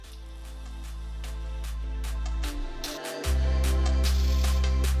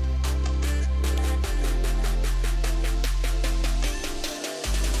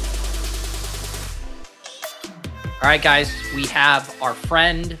All right, guys, we have our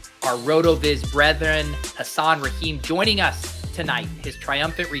friend, our RotoViz brethren, Hassan Rahim, joining us tonight. His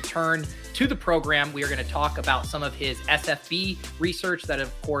triumphant return to the program. We are going to talk about some of his SFB research that,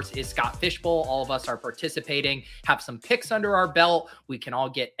 of course, is Scott Fishbowl. All of us are participating, have some picks under our belt. We can all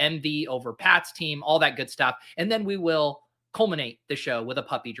get MV over Pat's team, all that good stuff. And then we will culminate the show with a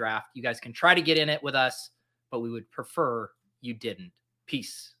puppy draft. You guys can try to get in it with us, but we would prefer you didn't.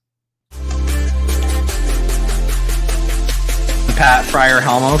 Peace. Pat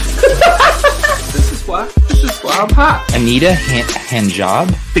Fryer-Helmuth. This is why I'm hot. Anita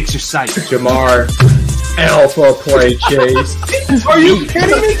Hanjob. Fix your sight. Jamar Alpha Play Chase. Are you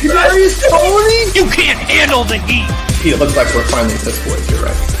kidding me? Kadarius Toney? You can't handle the heat. It looks like we're finally this boys. You're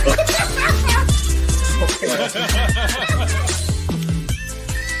right.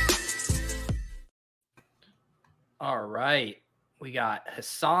 All right. We got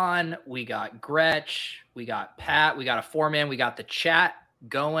Hassan, we got Gretch, we got Pat, we got a four-man, we got the chat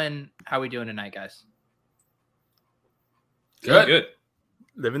going. How are we doing tonight, guys? Good.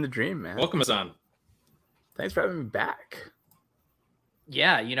 Living the dream, man. Welcome, Hassan. Thanks for having me back.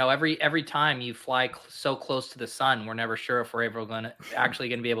 Yeah, you know, every time you fly so close to the sun, we're never sure if we're ever actually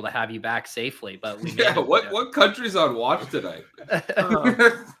going to be able to have you back safely. But we what country's on watch tonight?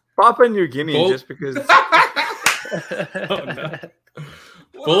 Papua New Guinea, just because. Oh, no.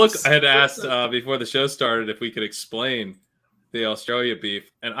 Bullock had asked before the show started if we could explain the Australia beef,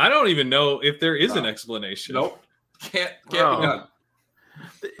 and I don't even know if there is an explanation. Nope, can't be done.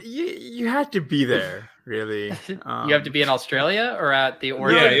 You had to be there, really. You have to be in Australia or at the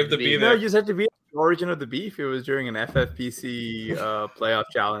origin? Yeah, you have to be there. No, you just had to be at the origin of the beef. It was during an FFPC playoff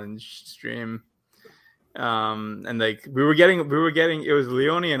challenge stream, and like we were getting. It was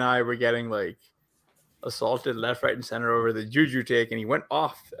Leone and I were getting like assaulted left, right, and center over the Juju take, and he went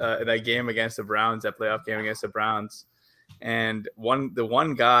off that game against the Browns, that playoff game against the Browns. And the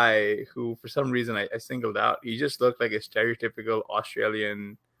one guy who, for some reason, I singled out, he just looked like a stereotypical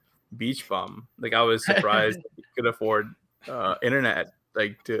Australian beach bum. Like, I was surprised he could afford internet,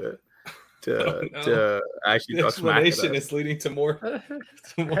 like to actually the talk smack at explanation us. is leading to more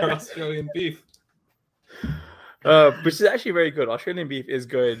Australian beef. Which is actually very good. Australian beef is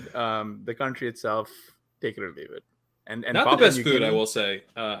good. The country itself, take it or leave it. And not the best food, I will say.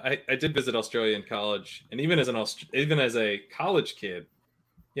 I did visit Australia in college, and even as a college kid,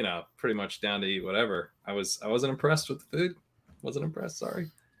 you know, pretty much down to eat whatever. I wasn't impressed with the food. Wasn't impressed.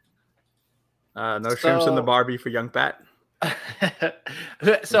 Sorry. No shrimps in the Barbie for young Pat.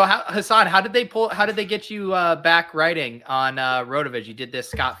 So Hassan, how did they get you back writing on RotoViz? You did this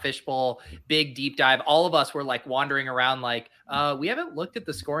Scott Fishbowl big deep dive. All of us were like wandering around like, we haven't looked at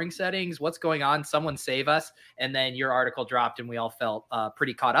the scoring settings. What's going on? Someone save us. And then your article dropped and we all felt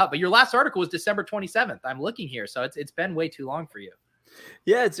pretty caught up. But your last article was December 27th. I'm looking here. So it's been way too long for you.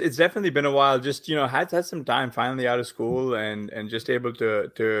 Yeah, it's definitely been a while. Just, you know, had some time finally out of school and just able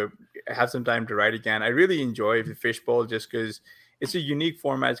to have some time to write again. I really enjoy the Fishbowl just because it's a unique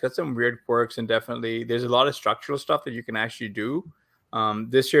format. It's got some weird quirks, and definitely there's a lot of structural stuff that you can actually do.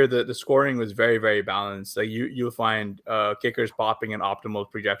 This year, the scoring was very, very balanced. Like you'll find kickers popping in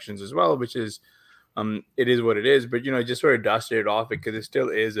optimal projections as well, which is it is what it is. But, you know, just sort of dusted it off because it still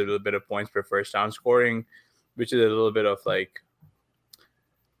is a little bit of points per first down scoring, which is a little bit of like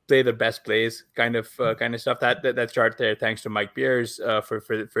play the best plays kind of stuff. That chart there, thanks to Mike Beers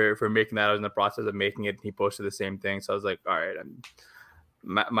for making that. I was in the process of making it. He posted the same thing, so I was like, all right. And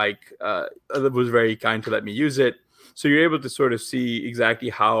Mike was very kind to let me use it. So you're able to sort of see exactly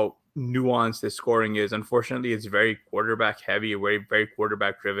how nuanced this scoring is. Unfortunately, it's very quarterback heavy, very, very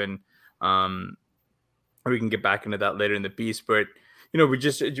quarterback driven. We can get back into that later in the piece, but you know, we're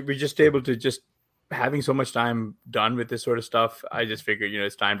just able to just having so much time done with this sort of stuff. I just figured, you know,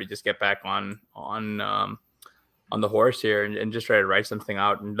 it's time to just get back on the horse here and just try to write something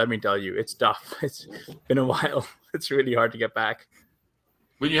out. And let me tell you, it's tough. It's been a while. It's really hard to get back.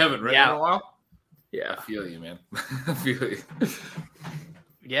 When you haven't written in a while? Yeah. I feel you, man. I feel you.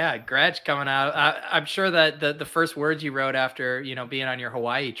 Yeah, Gretch coming out. I'm sure that the first words you wrote after, you know, being on your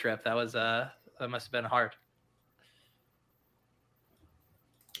Hawaii trip, that must have been hard.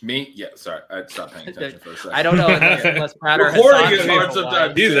 Me? Yeah, sorry. I stopped paying attention for a second. I don't know unless Pat or Recording Hassan is hard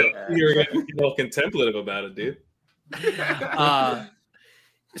sometimes. You're getting people contemplative about it, dude.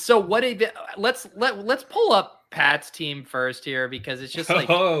 So what? Let's pull up Pat's team first here because it's just like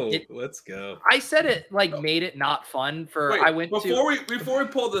let's go. I said it like made it not fun for. Wait, before we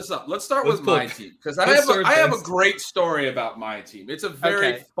pull this up, let's start with my team because I have a great story about my team. It's a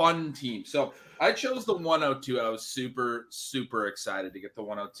very fun team. So I chose the 102. I was super, super excited to get the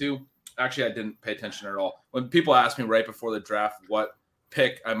 102. Actually, I didn't pay attention at all. When people asked me right before the draft what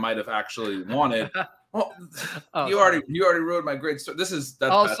pick I might have actually wanted, you already ruined my great story. That's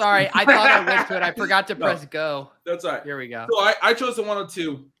sorry. I thought I went to it. I forgot to press go. That's all right. Here we go. So I chose the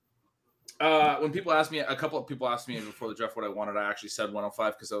 102. When people asked me, a couple of people asked me before the draft what I wanted, I actually said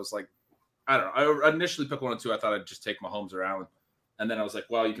 105 because I was like, I don't know. I initially picked 102. I thought I'd just take Mahomes or Allen. And then I was like,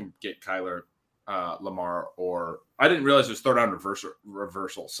 well, you can get Kyler, Lamar, or I didn't realize it was third round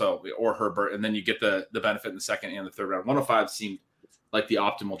reversal. So, or Herbert. And then you get the benefit in the second and the third round. 105 seemed like the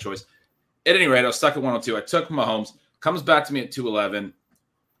optimal choice. At any rate, I was stuck at 102. I took Mahomes, comes back to me at 211.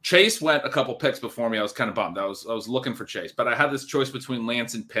 Chase went a couple picks before me. I was kind of bummed. I was looking for Chase, but I had this choice between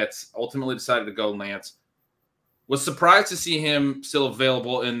Lance and Pitts. Ultimately decided to go Lance. Was surprised to see him still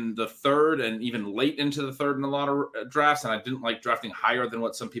available in the third and even late into the third in a lot of drafts, and I didn't like drafting higher than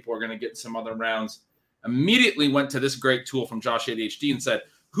what some people are going to get in some other rounds. Immediately went to this great tool from Josh ADHD and said,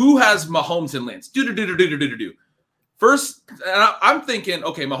 who has Mahomes and Lance? Do. First, I'm thinking,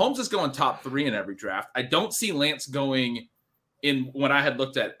 okay, Mahomes is going top 3 in every draft. I don't see Lance going in when I had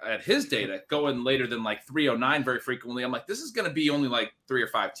looked at his data, going later than like 309 very frequently. I'm like, this is going to be only like 3 or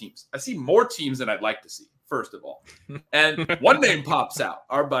 5 teams. I see more teams than I'd like to see, first of all. And one name pops out,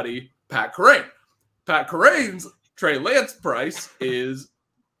 our buddy Pat Kerrane. Pat Kerrane's Trey Lance price is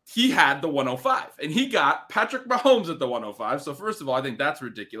he had the 105, and he got Patrick Mahomes at the 105. So first of all, I think that's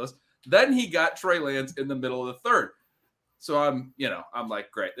ridiculous. Then he got Trey Lance in the middle of the third. So I'm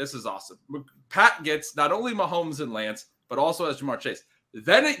like, great, this is awesome. Pat gets not only Mahomes and Lance, but also has Jamar Chase.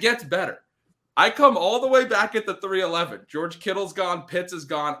 Then it gets better. I come all the way back at the 311. George Kittle's gone. Pitts is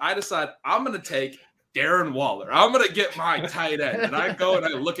gone. I decide I'm going to take Darren Waller. I'm going to get my tight end. And I go and I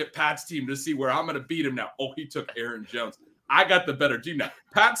look at Pat's team to see where I'm going to beat him now. Oh, he took Aaron Jones. I got the better team now.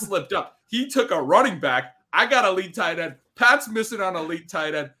 Pat slipped up. He took a running back. I got a lead tight end. Pat's missing on a lead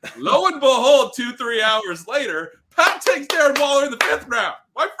tight end. Lo and behold, 2-3 hours later, Pat takes Darren Waller in the 5th round.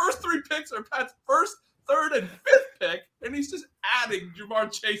 My first 3 picks are Pat's first, 3rd, and 5th pick, and he's just adding Jamar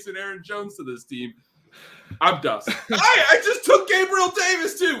Chase and Aaron Jones to this team. I'm dust. I just took Gabriel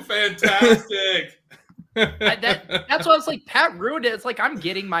Davis too. Fantastic. That's what it's like. Pat ruined it. It's like I'm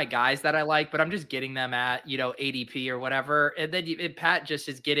getting my guys that I like, but I'm just getting them at ADP or whatever, and then Pat just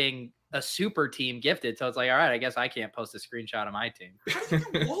is getting a super team gifted. So it's like, all right, I guess I can't post a screenshot of my team.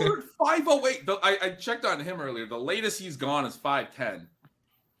 Waller 508. I checked on him earlier. The latest he's gone is 510.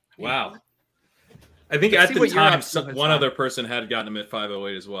 Wow. I think at the time, one other person had gotten him at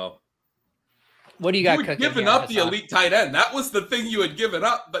 508 as well. What do you got? You were giving up the elite tight end. That was the thing you had given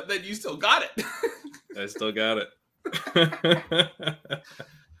up, but then you still got it. I still got it.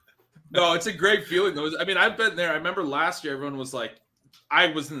 No, it's a great feeling. I mean, I've been there. I remember last year, everyone was like, I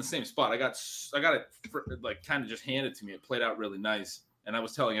was in the same spot. I got it like kind of just handed to me. It played out really nice. And I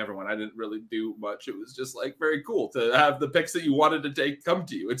was telling everyone I didn't really do much. It was just like very cool to have the picks that you wanted to take come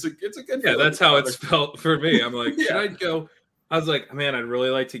to you. It's a good feeling. Yeah, that's how it's felt for me. I'm like, should I go? I was like, man, I'd really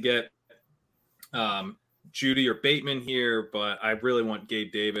like to get Judy or Bateman here, but I really want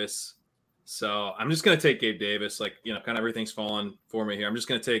Gabe Davis. So I'm just going to take Gabe Davis. Like, kind of everything's fallen for me here. I'm just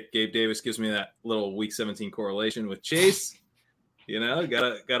going to take Gabe Davis. Gives me that little week 17 correlation with Chase.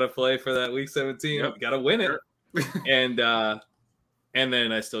 Gotta play for that week 17. Yep. Gotta win it. Sure. And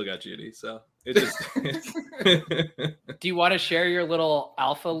then I still got Judy. So it just. Do you want to share your little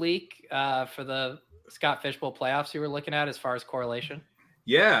alpha leak for the Scott Fishbowl playoffs you were looking at as far as correlation?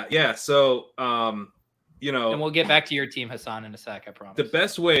 Yeah. So, and we'll get back to your team, Hassan, in a sec, I promise. The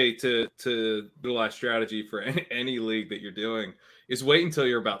best way to utilize strategy for any league that you're doing is wait until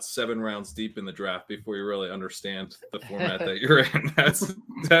you're about 7 rounds deep in the draft before you really understand the format that you're in.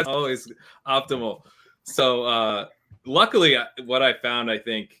 That's always optimal. So, luckily, what I found, I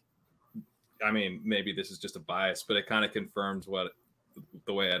think, I mean, maybe this is just a bias, but it kind of confirms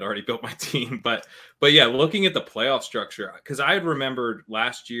the way I'd already built my team. But yeah, looking at the playoff structure, because I had remembered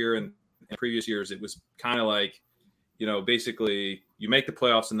last year and previous years, it was kind of like, basically you make the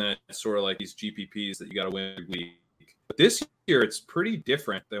playoffs and then it's sort of like these GPPs that you got to win every week. But this year, it's pretty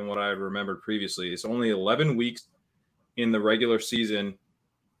different than what I remembered previously. It's only 11 weeks in the regular season.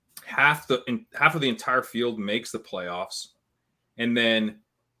 Half of the entire field makes the playoffs. And then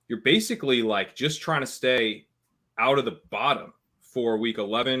you're basically like just trying to stay out of the bottom for week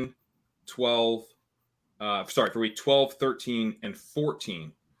 11, 12, for week 12, 13, and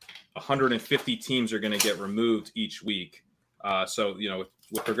 14. 150 teams are going to get removed each week. So,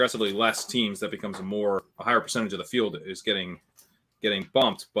 with progressively less teams, that becomes a higher percentage of the field is getting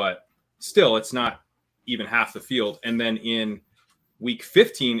bumped, but still it's not even half the field. And then in week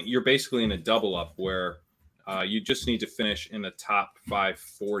 15, you're basically in a double up where you just need to finish in the top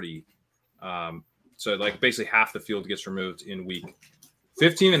 540 So like basically half the field gets removed in week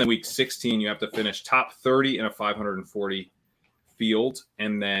 15, and then week 16 you have to finish top 30 in a 540 field,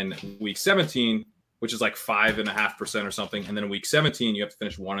 and then week 17, which is like 5.5% or something, and then in week 17 you have to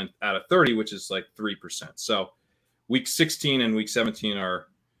finish 1 out of 30, which is like 3%. So week 16 and week 17 are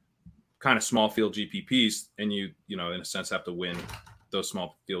kind of small field GPPs, and you know, in a sense have to win those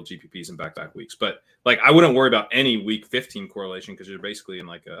small field GPPs in back-to-back weeks. But like, I wouldn't worry about any week 15 correlation because you're basically in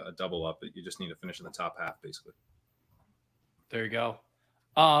like a double up that you just need to finish in the top half, basically. There you go.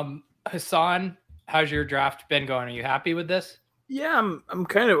 Hassan, how's your draft been going? Are you happy with this? Yeah, I'm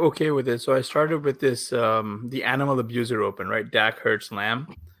kind of okay with it. So I started with this the Animal Abuser Open, right? Dak, Hurts, Lamb,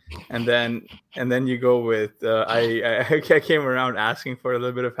 and then you go with I came around asking for a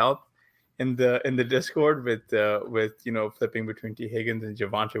little bit of help in the Discord with you know, flipping between T Higgins and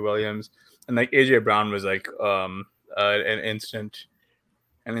Javonte Williams, and like AJ Brown was like an instant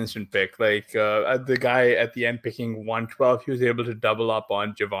pick. Like the guy at the end picking 112, he was able to double up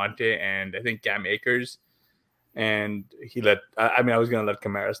on Javonte and I think Cam Akers. And he I was going to let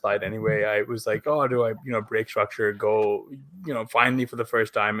Kamara slide anyway. I was like, oh, do I, you know, break structure, go, you know, finally for the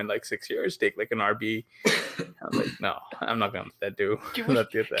first time in like 6 years, take like an RB. I was like, no, I'm not going to let that do.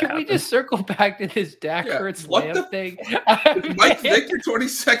 Can we just circle back to this Dak Hurts Lamb thing? Mike Vick, your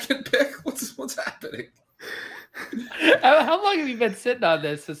 22nd pick? What's happening? How long have you been sitting on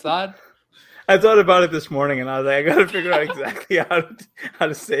this, Hassan? I thought about it this morning, and I was like, I got to figure out exactly how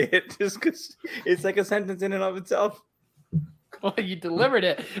to say it, just because it's like a sentence in and of itself. Well, you delivered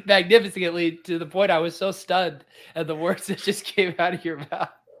it magnificently to the point I was so stunned at the words that just came out of your mouth.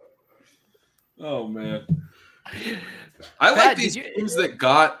 Oh, man. I like these teams that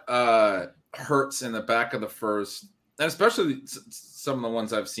got Hurts in the back of the first, and especially some of the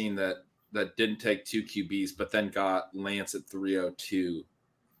ones I've seen that didn't take 2 QBs, but then got Lance at 302.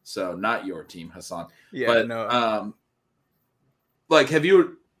 So not your team, Hassan. Yeah, but, no. Like, have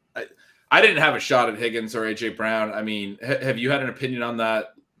you? I didn't have a shot at Higgins or AJ Brown. I mean, have you had an opinion on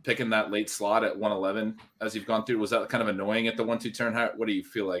that, picking that late slot at 111 as you've gone through? Was that kind of annoying at the 1-2 turn? What do you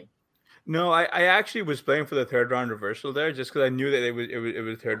feel like? No, I actually was playing for the third round reversal there, just because I knew that it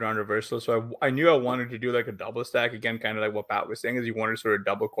was third round reversal. So I knew I wanted to do like a double stack again, kind of like what Pat was saying, is you wanted to sort of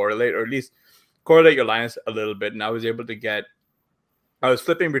double correlate, or at least correlate your lines a little bit. And I was able to get. I was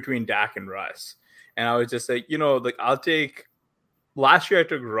flipping between Dak and Russ, and I was just like, you know, like I'll take. Last year I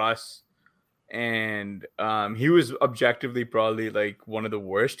took Russ, and he was objectively probably like one of the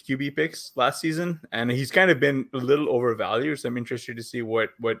worst QB picks last season, and he's kind of been a little overvalued. So I'm interested to see what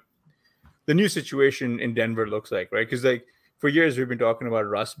the new situation in Denver looks like, right? Because like for years we've been talking about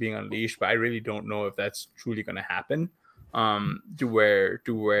Russ being unleashed, but I really don't know if that's truly going to happen. To where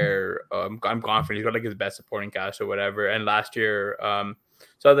I'm confident he's got like his best supporting cast or whatever. And last year, so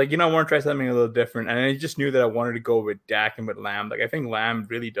I was like, you know, I want to try something a little different. And I just knew that I wanted to go with Dak and with Lamb. Like I think Lamb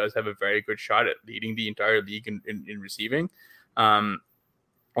really does have a very good shot at leading the entire league in receiving. And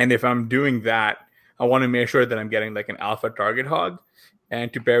if I'm doing that, I want to make sure that I'm getting like an alpha target hog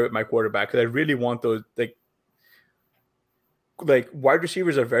and to pair with my quarterback, because I really want those like wide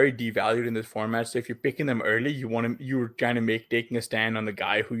receivers are very devalued in this format. So if you're picking them early, you're trying to taking a stand on the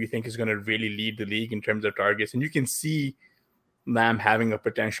guy who you think is going to really lead the league in terms of targets. And you can see Lamb having a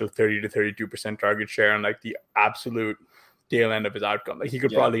potential 30 to 32% target share on like the absolute tail end of his outcome. Like he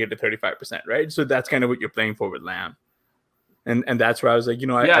could probably get to 35%, right? So that's kind of what you're playing for with Lamb. And that's where I was like, you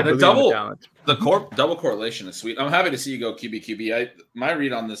know, I believe in the talent. Double correlation is sweet. I'm happy to see you go QB. My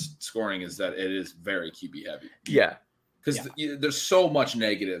read on this scoring is that it is very QB heavy. Yeah. Because there's so much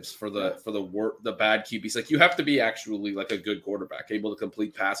negatives for the bad QBs. Like you have to be actually like a good quarterback, able to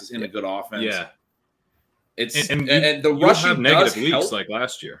complete passes in a good offense. Yeah, it's and the rushing have negative does weeks help. like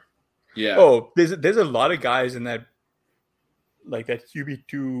last year. Yeah. Oh, there's a lot of guys in that like that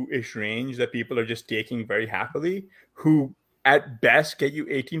QB2-ish range that people are just taking very happily, who at best get you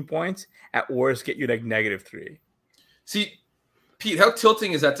 18 points, at worst get you like -3. See, Pete, how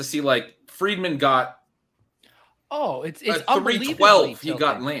tilting is that to see like Friedman got. Oh, it's 312. He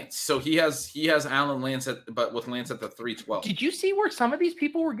got Lance, so he has Allen Lance but with Lance at the 312. Did you see where some of these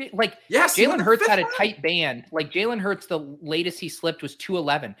people were getting like? Yes, Jalen Hurts had a tight band. Like Jalen Hurts, the latest he slipped was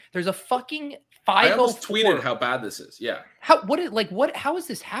 211. There's a fucking 504. I almost tweeted how bad this is. Yeah. How is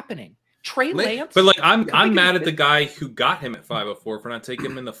this happening? Trey Lance. But like I'm mad at the guy who got him at 504 for not taking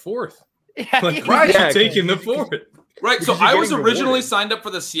him in the 4th. Like, right, taking the 4th. Right, so I was originally signed up for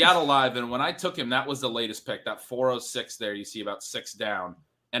the Seattle Live, and when I took him, that was the latest pick, that 406 there. You see about 6 down.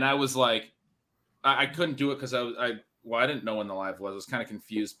 And I was like, I couldn't do it because I didn't know when the live was. I was kind of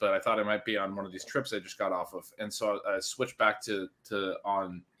confused, but I thought I might be on one of these trips I just got off of. And so I switched back to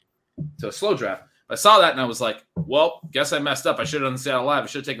on to a slow draft. I saw that and I was like, well, guess I messed up. I should have done Seattle Live. I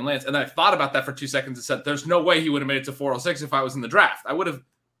should have taken Lance. And then I thought about that for 2 seconds and said, there's no way he would have made it to 406 if I was in the draft. I would have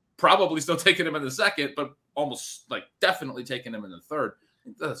probably still taken him in the second, but almost like definitely taken him in the third.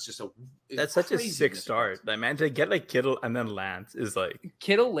 That's just that's such a sick start. Like, man, to get like Kittle and then Lance is like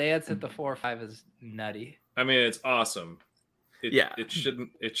Kittle Lance at the 4 or 5 is nutty. I mean, it's awesome. It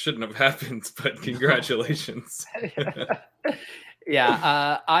shouldn't have happened, but congratulations.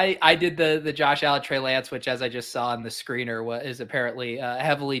 Yeah, I did the Josh Allen Trey Lance, which, as I just saw on the screener, is apparently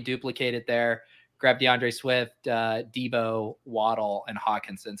heavily duplicated there. Grab DeAndre Swift, Debo, Waddle, and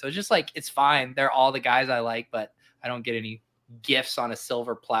Hawkinson. So it's just like, it's fine. They're all the guys I like, but I don't get any gifts on a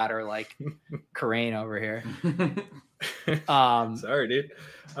silver platter like Karain over here. Sorry, dude.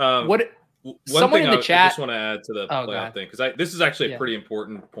 What? One someone thing in the chat. I just want to add to the playoff thing, because this is actually a pretty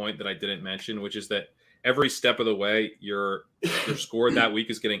important point that I didn't mention, which is that every step of the way, your score that week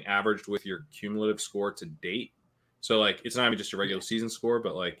is getting averaged with your cumulative score to date. So like, it's not even just your regular season score,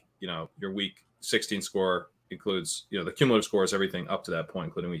 but like, your week 16 score includes, the cumulative score is everything up to that point,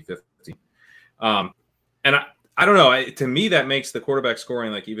 including week 15. And I don't know. To me, that makes the quarterback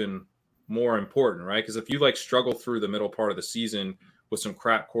scoring like even more important, right? Because if you like struggle through the middle part of the season with some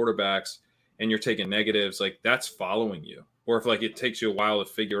crap quarterbacks and you're taking negatives, like that's following you. Or if like it takes you a while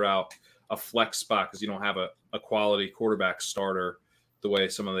to figure out a flex spot because you don't have a quality quarterback starter the way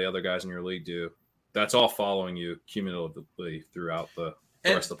some of the other guys in your league do, that's all following you cumulatively throughout the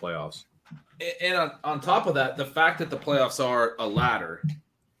rest of the playoffs. And on top of that, the fact that the playoffs are a ladder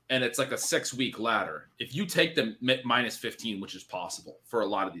and it's like a 6-week ladder, if you take them minus 15, which is possible for a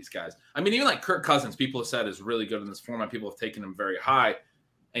lot of these guys. I mean, even like Kirk Cousins, people have said is really good in this format. People have taken him very high.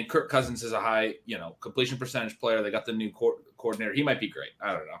 And Kirk Cousins is a high, completion percentage player. They got the new coordinator. He might be great.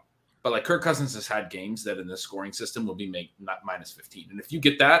 I don't know. But like Kirk Cousins has had games that in this scoring system will be not minus 15. And if you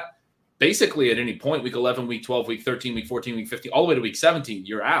get that, basically at any point, week 11, week 12, week 13, week 14, week 15, all the way to week 17,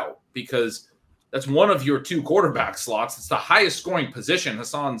 you're out because that's one of your 2 quarterback slots. It's the highest scoring position.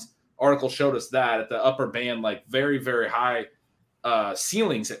 Hassan's article showed us that at the upper band, like very, very high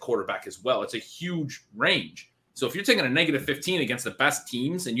ceilings at quarterback as well. It's a huge range. So if you're taking a negative 15 against the best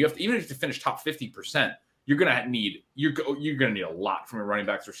teams and you have to, even if you finish top 50%, you're going to need a lot from your running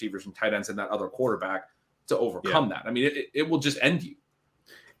backs, receivers, and tight ends and that other quarterback to overcome that. I mean, it will just end you.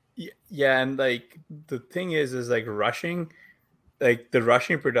 Yeah, and like the thing is like rushing, like the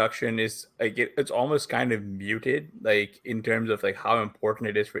rushing production is like it's almost kind of muted, like in terms of like how important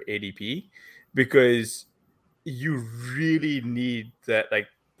it is for ADP, because you really need that like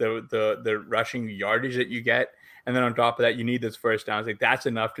the rushing yardage that you get, and then on top of that, you need those first downs. Like that's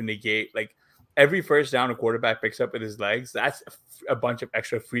enough to negate like every first down a quarterback picks up with his legs. That's a bunch of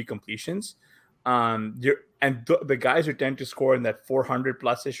extra free completions. The guys who tend to score in that 400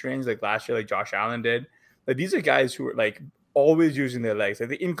 plus-ish range, like last year, like Josh Allen did, like these are guys who are like always using their legs. Like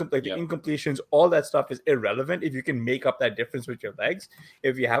the incompletions, all that stuff is irrelevant if you can make up that difference with your legs.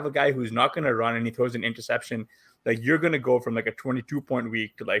 If you have a guy who's not going to run and he throws an interception, like you're going to go from like a 22-point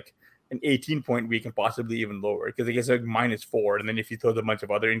week to like an 18-point week and possibly even lower because it gets like -4. And then if you throw a bunch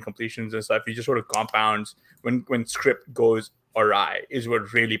of other incompletions and stuff, you just sort of compounds when script goes awry is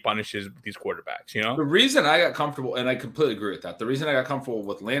what really punishes these quarterbacks, The reason I got comfortable, and I completely agree with that, the reason I got comfortable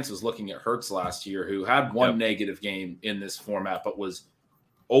with Lance was looking at Hurts last year, who had one negative game in this format, but was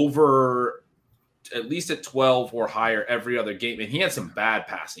over at least at 12 or higher every other game. And he had some bad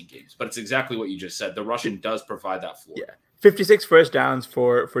passing games, but it's exactly what you just said. The rushing does provide that floor. Yeah. 56 first downs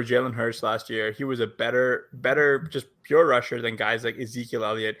for Jalen Hurts last year. He was a better, just pure rusher than guys like Ezekiel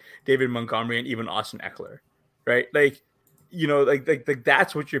Elliott, David Montgomery, and even Austin Eckler, right? Like, like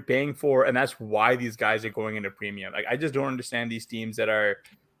that's what you're paying for, and that's why these guys are going into premium. Like, I just don't understand these teams that are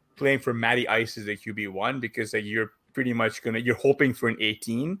playing for Matty Ice as a QB1 because like you're pretty much you're hoping for an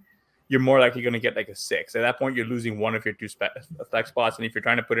 18. You're more likely going to get like a 6. At that point, you're losing one of your 2 flex spots. And if you're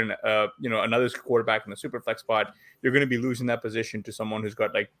trying to put in, another quarterback in the super flex spot, you're going to be losing that position to someone who's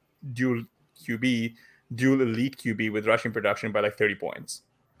got like dual elite QB with rushing production by like 30 points.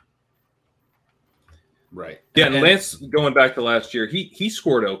 Right. Yeah. And Lance, going back to last year, he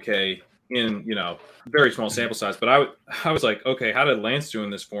scored okay in, very small sample size. But I was like, okay, how did Lance do in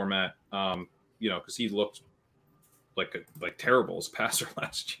this format? Because he looked like terrible as a passer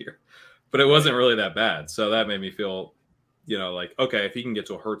last year, but it wasn't really that bad. So that made me feel, like, okay, if he can get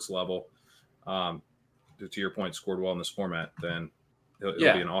to a Hurts level, to your point, scored well in this format, then it'll be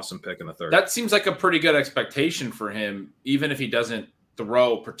an awesome pick in the third. That seems like a pretty good expectation for him, even if he doesn't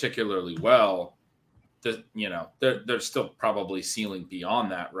throw particularly well. There's still probably ceiling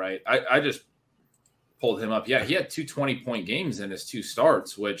beyond that, right? I just pulled him up. Yeah, he had 2 20-point games in his 2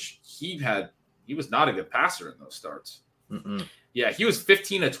 starts, which he was not a good passer in those starts. Mm-mm. Yeah, he was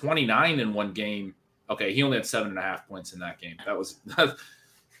 15 of 29 in one game. Okay, he only had 7.5 points in that game. That was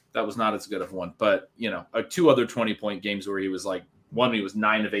not as good of one. But, 2 other 20-point games where he was like, one, he was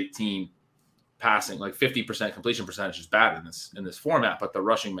 9 of 18 passing, like 50% completion percentage is bad in this format, but the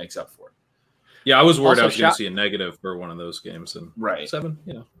rushing makes up for it. Yeah, I was worried Also I was going to see a negative for one of those games. And Right. 7,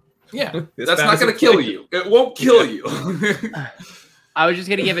 Yeah, As that's bad not as going it to kill played. you. It won't kill you. I was just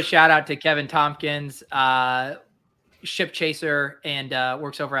going to give a shout out to Kevin Tompkins, ship chaser, and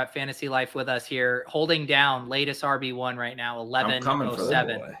works over at Fantasy Life with us here, holding down latest RB1 right now, I'm coming for that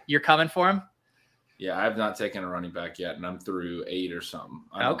 1107. boy. You're coming for him? Yeah, I have not taken a running back yet, and I'm through 8 or something.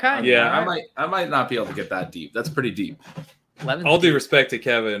 Okay. Yeah. I might not be able to get that deep. That's pretty deep. 11. all due respect to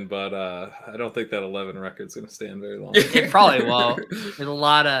Kevin, but I don't think that 11 record's going to stand very long. It probably won't. There's a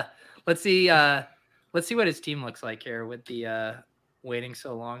lot of. Let's see what his team looks like here with the waiting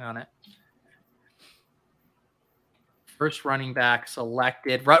so long on it. First running back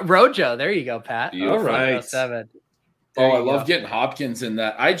selected. Rojo. There you go, Pat. Beautiful. All right. 7. Oh, I love getting Hopkins in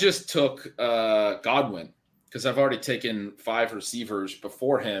that. I just took Godwin because I've already taken 5 receivers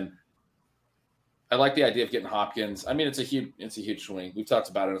before him. I like the idea of getting Hopkins. I mean, it's a huge swing. We've talked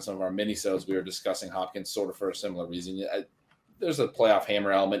about it in some of our mini-sodes. We were discussing Hopkins sort of for a similar reason. There's a playoff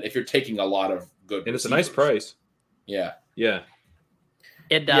hammer element if you're taking a lot of good And it's a nice receivers. price. Yeah. Yeah.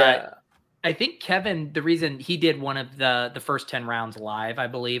 And Yeah. I think Kevin, the reason he did one of the first 10 rounds live, I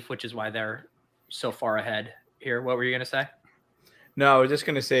believe, which is why they're so far ahead here. What were you going to say? No, I was just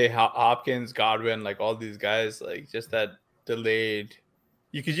gonna say Hopkins, Godwin, like all these guys, like just that delayed.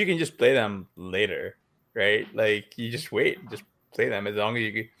 Because you can just play them later, right? Like you just wait, just play them as long as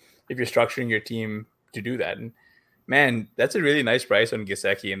if you're structuring your team to do that. And man, that's a really nice price on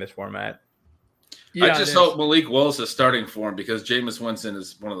Gesicki in this format. I just hope Malik Willis is starting for him because Jameis Winston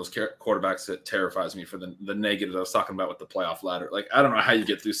is one of those quarterbacks that terrifies me for the negative I was talking about with the playoff ladder. Like, I don't know how you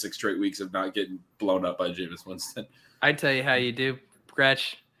get through 6 straight weeks of not getting blown up by Jameis Winston. I tell you how you do,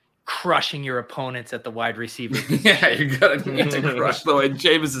 Gretch. Crushing your opponents at the wide receiver. Yeah, you're going to need to crush though, and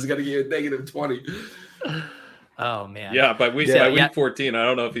Jameis is going to give you a -20. Oh man. Yeah. By week 14, I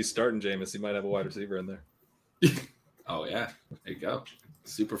don't know if he's starting Jameis. He might have a wide receiver in there. Oh, yeah. There you go.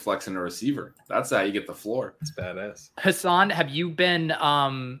 Super flexing a receiver. That's how you get the floor. It's badass. Hassan, have you been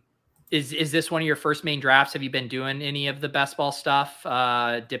is this one of your first main drafts? Have you been doing any of the best ball stuff,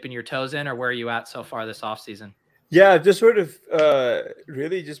 dipping your toes in, or where are you at so far this offseason? Yeah, just sort of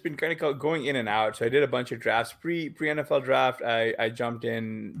really just been kind of going in and out. So I did a bunch of drafts pre NFL draft. I jumped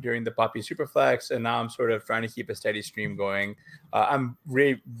in during the Puppy Superflex, and now I'm sort of trying to keep a steady stream going. I'm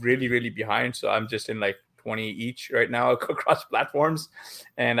really behind, so I'm just in like 20 each right now across platforms,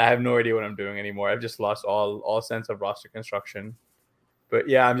 and I have no idea what I'm doing anymore. I've just lost all sense of roster construction. But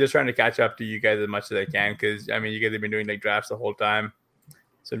yeah, I'm just trying to catch up to you guys as much as I can because I mean you guys have been doing like drafts the whole time,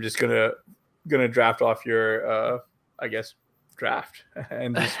 so I'm just gonna draft off your I guess draft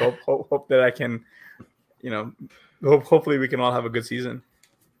and just hope that I can, hopefully we can all have a good season.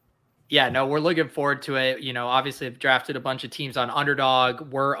 Yeah, no, we're looking forward to it. Obviously I've drafted a bunch of teams on Underdog.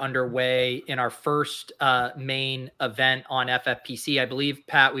 We're underway in our first main event on FFPC. I believe,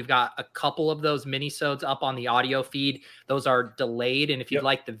 Pat, we've got a couple of those mini-sodes up on the audio feed. Those are delayed. And if you'd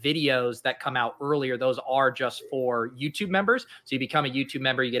like the videos that come out earlier, those are just for YouTube members. So you become a YouTube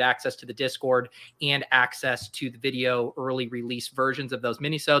member, you get access to the Discord and access to the video early release versions of those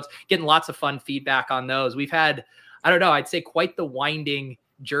mini-sodes. Getting lots of fun feedback on those. We've had, I don't know, I'd say quite the winding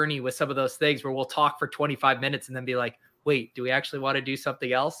journey with some of those things where we'll talk for 25 minutes and then be like, wait, do we actually want to do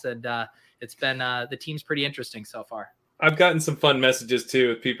something else? And it's been the team's pretty interesting so far. I've gotten some fun messages too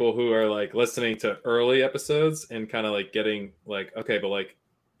with people who are like listening to early episodes and kind of like getting like, okay, but like,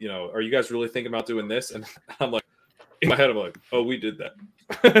 are you guys really thinking about doing this? And I'm like, in my head, I'm like, oh, we did that.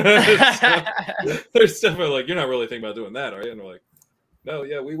 So, there's stuff where like, you're not really thinking about doing that, are you? And we're like, no,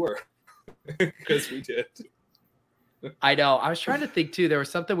 yeah, we were, because we did. I know. I was trying to think too. There was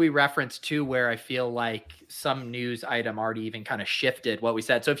something we referenced too, where I feel like some news item already even kind of shifted what we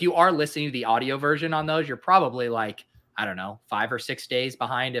said. So if you are listening to the audio version on those, you're probably like, I don't know, 5 or 6 days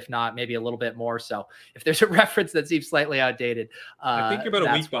behind, if not maybe a little bit more. So if there's a reference that seems slightly outdated, I think you're about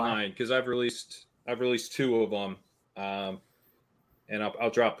a week fine. behind because I've released 2 of them, and I'll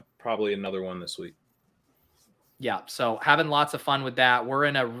drop probably another one this week. Yeah, so having lots of fun with that. We're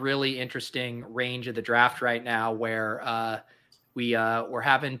in a really interesting range of the draft right now where we're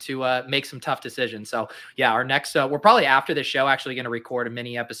having to make some tough decisions. So yeah, our next we're probably after the show actually going to record a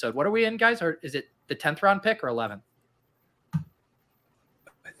mini episode. What are we in, guys? Or is it the 10th round pick or 11th?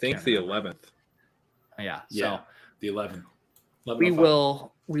 I think the 11th. Yeah. Yeah, So the 11. we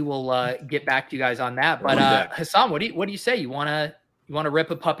will get back to you guys on that. But Hassan, what do you say? You wanna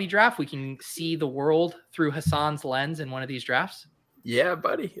rip a puppy draft? We can see the world through Hassan's lens in one of these drafts. Yeah,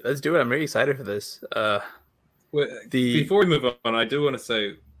 buddy, let's do it. I'm really excited for this. Before we move on, I do want to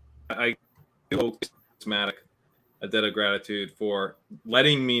say I owe Matic a debt of gratitude for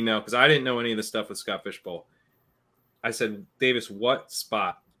letting me know, because I didn't know any of the stuff with Scott Fishbowl. I said, Davis, what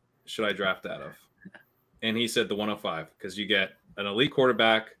spot should I draft out of? And he said the 105, because you get an elite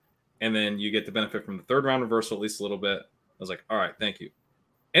quarterback and then you get the benefit from the third round reversal at least a little bit. I was like, all right, thank you.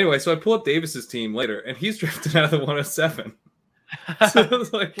 Anyway, so I pull up Davis's team later and he's drafted out of the 107. So I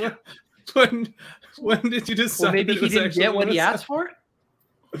was like, when did you decide? Well, maybe he didn't get what he asked for.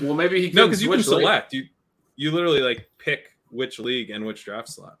 Well, maybe he no, because you can switch select. You literally like pick which league and which draft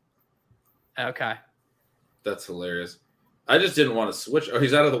slot. Okay, that's hilarious. I just didn't want to switch. Oh,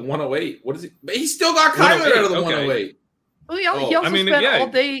 he's out of the 108. What is he? He still got Kyler out of the 108. Well, he also spent all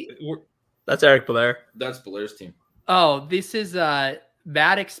day. That's Eric Blair. That's Blair's team. Oh, this is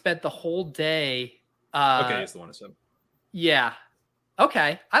Maddox spent the whole day. Okay, it's the 107. Yeah.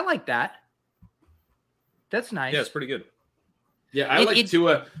 Okay, I like that. That's nice. Yeah, it's pretty good. Yeah, I like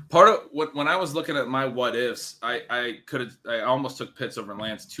Tua. Part of when I was looking at my what ifs, I almost took Pitts over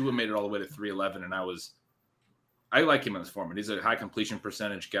Lance. Tua made it all the way to 311, and I like him in this format. He's a high completion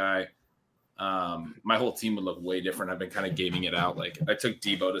percentage guy. My whole team would look way different. I've been kind of gaming it out. Like I took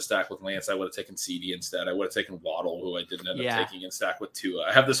Debo to stack with Lance. I would have taken CD instead. I would have taken Waddle, who I didn't end up taking, and stack with Tua.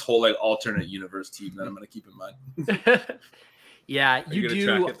 I have this whole like alternate universe team that I'm going to keep in mind. Yeah, you do.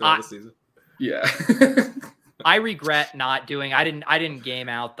 Track it throughout the season? Yeah. I regret not doing. I didn't game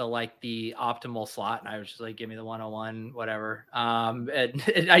out the optimal slot, and I was just like, give me the 101, whatever. And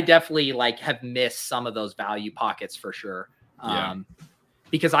I definitely have missed some of those value pockets for sure.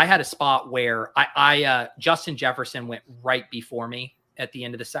 Because I had a spot where I Justin Jefferson went right before me at the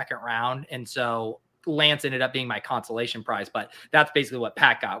end of the second round, and so Lance ended up being my consolation prize. But that's basically what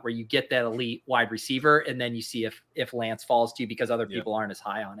Pat got, where you get that elite wide receiver, and then you see if Lance falls to you because other people aren't as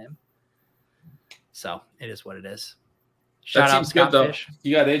high on him. So it is what it is. Shout out Scott Fish.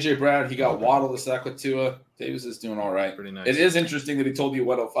 He got AJ Brown. He got Waddle to stack with Tua. Davis is doing all right. Pretty nice. It is interesting that he told you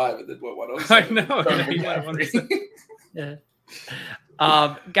 105 and then what 107. I know.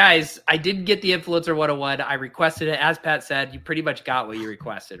 Yeah. Guys, I didn't get the Influencer 101. I requested it. As Pat said, you pretty much got what you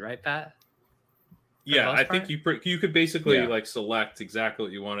requested, right, Pat? Yeah, I think you could basically select exactly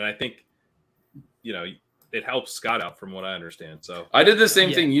what you wanted. I think, it helps Scott out from what I understand. So I did the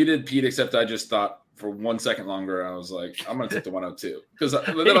same thing you did, Pete, except I just thought for 1 second longer. I was like, I'm going to take the 102 because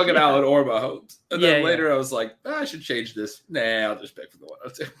then I'll get Allen Orba hopes. And then later I was like, I should change this. Nah, I'll just pick for the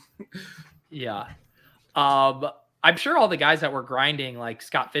 102. Yeah. I'm sure all the guys that were grinding like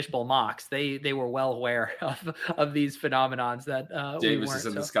Scott Fishbowl mocks, they were well aware of these phenomenons that Davis is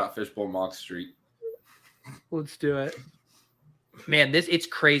in the Scott Fishbowl mock street. Let's do it. Man, it's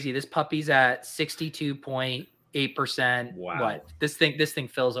crazy. This puppy's at 62.8%. Wow. What? This thing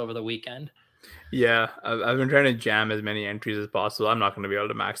fills over the weekend. Yeah, I've been trying to jam as many entries as possible. I'm not going to be able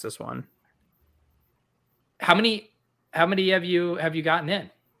to max this one. How many have you gotten in?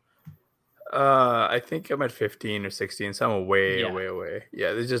 I think I'm at 15 or 16. So I'm way away.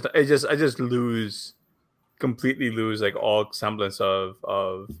 Yeah, I just completely lose like all semblance of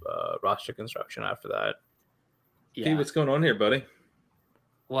roster construction after that. Yeah. Hey, what's going on here, buddy?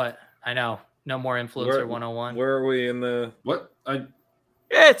 What? I know. No more Influencer 101. Where are we in the what? They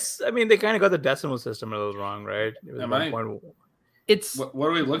kind of got the decimal system a little wrong, right? It was It's what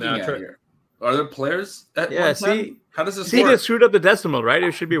are we looking at here? Are there players at one time? How does this work? They screwed up the decimal, right?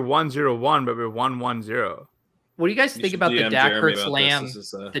 It should be 101, but we're 110. What do you guys think about the Dak Hurts Lamb?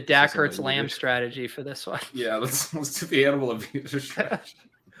 The Dak Hurts Lamb strategy for this one? Yeah, let's do the animal abuse strategy.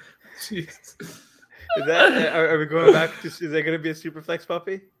 Jeez. Are we going back to? Is there going to be a super flex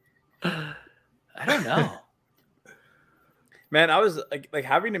puppy? I don't know. Man, I was like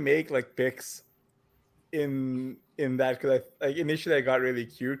having to make picks in that because initially I got really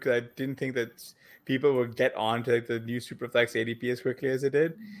cute because I didn't think that people would get on to the new Superflex ADP as quickly as it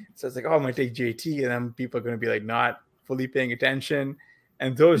did. So it's like, oh, I'm gonna take JT, and then people are gonna be not fully paying attention.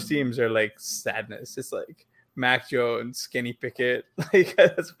 And those teams are sadness. It's like Mac Jones, Kenny Pickett.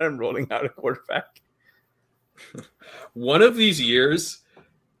 That's what I'm rolling out a quarterback. One of these years,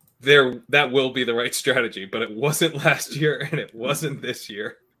 that will be the right strategy, but it wasn't last year and it wasn't this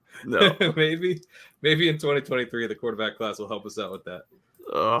year. No, maybe in 2023 the quarterback class will help us out with that.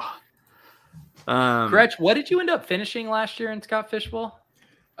 Gretch, what did you end up finishing last year in Scott Fishbowl?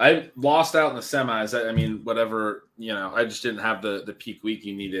 I lost out in the semis. I mean, whatever, I just didn't have the peak week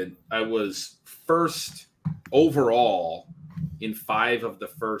you needed. I was first overall in 5 of the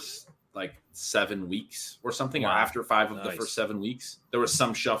first 7 weeks or something, or after 5 of the first 7 weeks. There was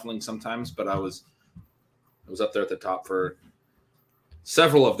some shuffling sometimes, but I was up there at the top for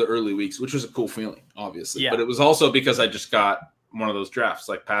several of the early weeks, which was a cool feeling, obviously. Yeah. But it was also because I just got one of those drafts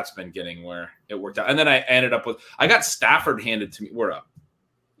like Pat's been getting where it worked out. And then I ended up I got Stafford handed to me. We're up.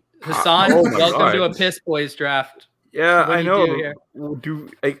 Hassan, Oh my welcome God. to a Piss Boys draft. Yeah, What I do you know. do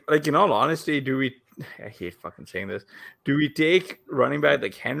here? In all honesty, do we? I hate fucking saying this. Do we take running back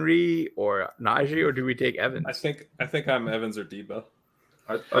like Henry or Najee, or do we take Evans? I think I'm Evans or Debo.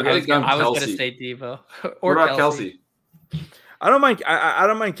 I I was think I'm going to Kelsey. say Devo What or about Kelsey. Kelsey? I don't mind. I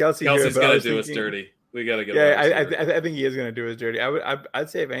don't mind Kelsey. Kelsey's here, but I gonna was do us thinking- dirty. We gotta get. Yeah, I think he is gonna do us dirty. I'd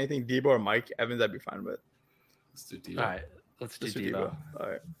say if anything, Debo or Mike Evans, I'd be fine with. Let's do Debo. All right, let's do Just for Devo. All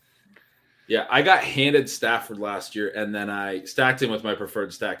right. Yeah, I got handed Stafford last year, and then I stacked him with my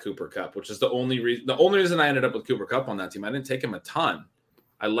preferred stack, Cooper Kupp, which is the only reason I ended up with Cooper Kupp on that team. I didn't take him a ton.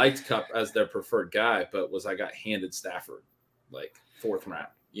 I liked Kupp as their preferred guy, but I got handed Stafford 4th round.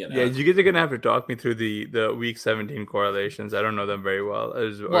 Yeah, you guys are gonna have to talk me through the week 17 correlations. I don't know them very well.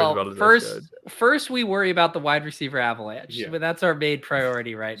 Well, first we worry about the wide receiver avalanche, but that's our main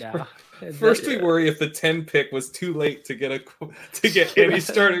priority right now. First, we worry if the 10 pick was too late to get any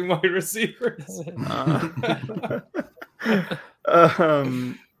starting wide receivers.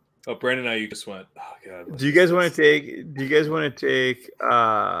 Oh, Brandon Ayuk just went. Oh God. Do you guys want to take?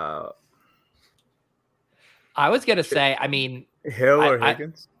 I was gonna say. I mean, Hill or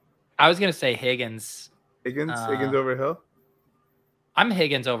Higgins? I was gonna say Higgins. Higgins over Hill. I'm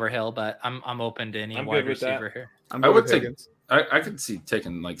Higgins over Hill, but I'm open to any wide receiver here. I would take Higgins. I could see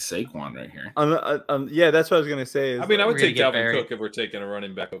taking Saquon right here. Yeah, that's what I was gonna say. I would take Dalvin Cook if we're taking a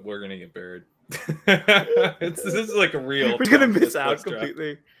running back, but we're gonna get buried. This is like a real. We're gonna miss out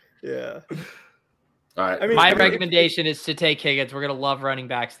completely. Yeah. All right. I mean, my recommendation is to take Higgins. We're gonna love running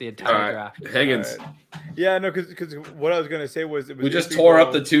backs the entire draft. Higgins. Right. Yeah, no, because what I was gonna say was we just tore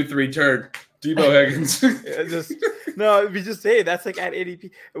up the 2-3 turn. Debo Higgins. We just say that's like at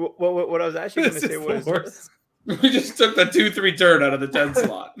ADP. What I was actually gonna say was we just took the 2-3 turn out of the 10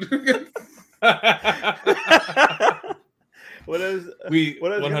 slot. We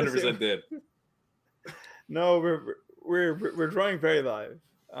 100% did. No, we're drawing very live.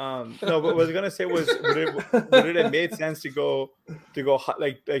 No, but what I was gonna say was would it have made sense to go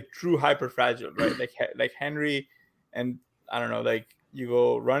like true hyper fragile, right? Like Henry, and I don't know, you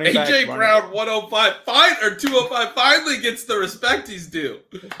go running back. AJ Brown 105 or 205 finally gets the respect he's due.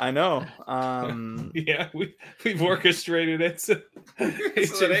 I know. Yeah, we've orchestrated it. So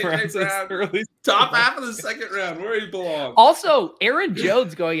AJ Brown early top half of the second round, where he belongs. Also, Aaron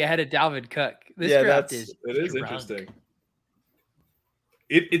Jones going ahead of Dalvin Cook. This draft is interesting.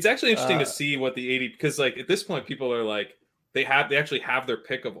 It's actually interesting to see what the 80, because at this point people are they actually have their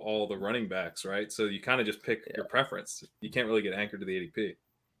pick of all the running backs, right? So you kind of just pick your preference. You can't really get anchored to the ADP.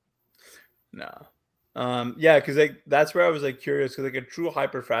 No. Yeah, because that's where I was curious, because a true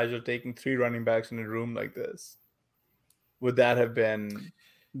hyper fragile taking 3 running backs in a room like this, would that have been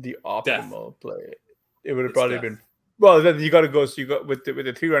the optimal play? It would have probably been. Well, then you got to go. So you got with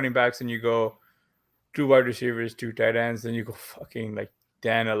the 3 running backs, and you go 2 wide receivers, 2 tight ends, then you go fucking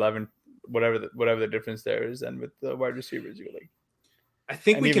 10, 11, whatever the difference there is, and with the wide receivers, you're I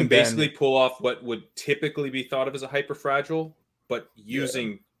think we can basically pull off what would typically be thought of as a hyper fragile, but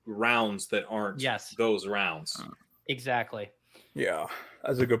using rounds that aren't those rounds. Exactly. Yeah,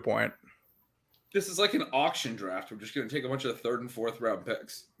 that's a good point. This is like an auction draft. We're just going to take a bunch of 3rd and 4th round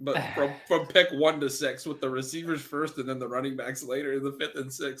picks, but from pick 1 to 6, with the receivers first and then the running backs later in the 5th and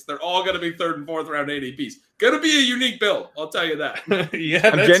 6th. They're all going to be 3rd and 4th round ADPs. Going to be a unique build, I'll tell you that.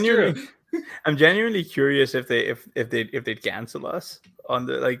 I'm genuinely curious if they'd cancel us on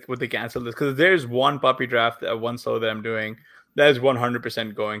the would they cancel this, because there's one puppy draft one solo that I'm doing that is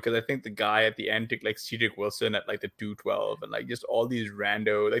 100% going, because I think the guy at the end took Cedric Wilson at the 212, and just all these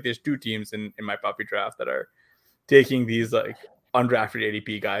rando, there's 2 teams in my puppy draft that are taking these undrafted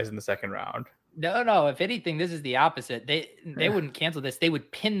ADP guys in the 2nd round. No. If anything, this is the opposite. They wouldn't cancel this. They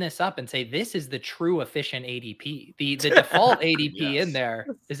would pin this up and say this is the true efficient ADP. The default ADP in there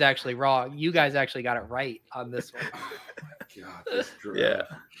is actually wrong. You guys actually got it right on this one. Oh my God, yeah.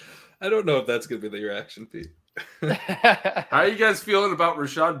 I don't know if that's going to be the reaction, Pete. How are you guys feeling about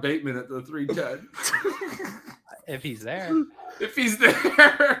Rashad Bateman at the 310? If he's there. If he's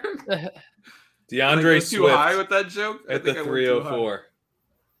there. DeAndre Swift. Too high with that joke? At the 304.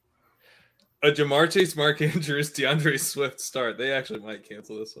 a Jamar Chase, Mark Andrews, DeAndre Swift start. They actually might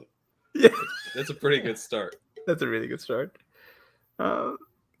cancel this one. Yeah, That's a pretty good start. that's a really good start.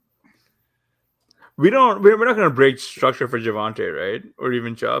 We're not going to break structure for Javonte, right? Or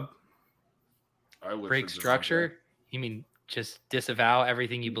even Chubb. I would Break for structure? You mean just disavow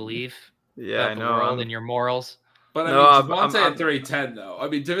everything you believe Yeah, I about the know. world and your morals? But I No, mean, Javonte I'm- at 310 though. I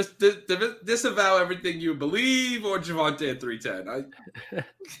mean, disavow everything you believe, or Javonte at 310.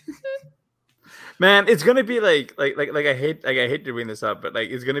 Man, it's gonna be like I hate to bring this up, but like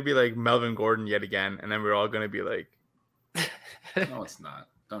it's gonna be like Melvin Gordon yet again, and then we're all gonna be like, No, it's not.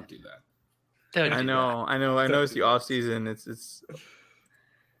 Don't do that. Don't I do know, it's the off season. It's.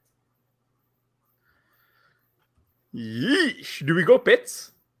 Yeesh. Do we go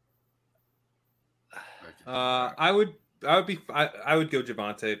Pitts? I would go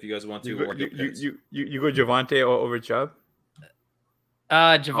Javonte if you guys want to. You go, or go Pitts. you go Javonte over Chubb?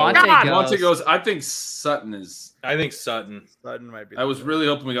 Javonte Javonte goes. goes. I think Sutton is. I think Sutton. Sutton might be. I was really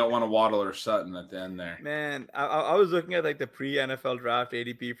hoping we got one of Waddle or Sutton at the end there. Man, I was looking at like the pre-NFL draft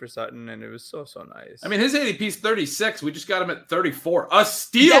ADP for Sutton, and it was so nice. I mean, his ADP is 36. We just got him at 34. A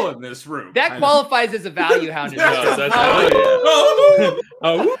steal in this room. That qualifies as a value hound. Yeah, that's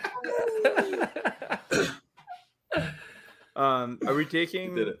are we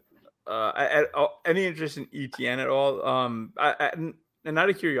taking Did it. any interest in ETN at all? And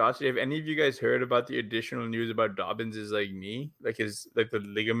out of curiosity, have any of you guys heard about the additional news about Dobbins' like knee, like his like the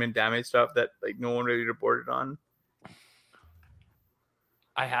ligament damage stuff that like no one really reported on?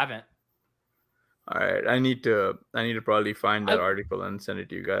 I haven't. All right, I need to probably find that article and send it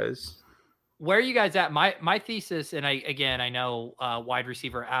to you guys. Where are you guys at? My thesis, and I know wide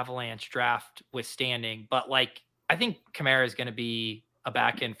receiver avalanche draft withstanding, but like I think Kamara is going to be a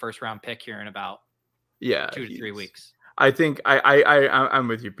back end first round pick here in about 2 to 3 weeks. I think I'm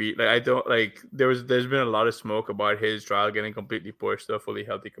with you, Pete. Like I don't like there's been a lot of smoke about his trial getting completely pushed to a fully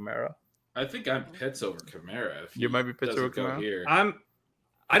healthy Kamara. I think I'm Pitts over Kamara. If You might be Pitts over doesn't go Kamara? here.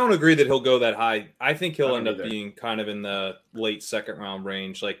 I don't agree that he'll go that high. I think he'll I end don't up either. being kind of in the late second round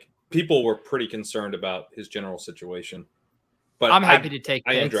range. Like people were pretty concerned about his general situation, but I'm happy to take.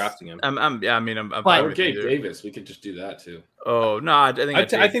 I am Pitts. drafting him. I'm But- fine Or with Gabe either. Davis. We could just do that too. Oh no, I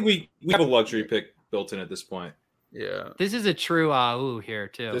I think we have a luxury pick built in at this point. yeah. This is a true ooh here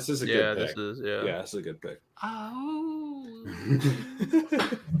too. This is a Yeah, good this pick. is Yeah, this is a good pick.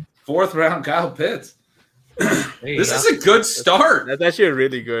 Fourth round Kyle Pitts. There you This go. is a good start. That's actually a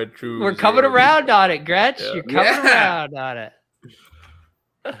really good true. We're coming zero. around on it, Gretch. Yeah. You're coming Yeah. around on it.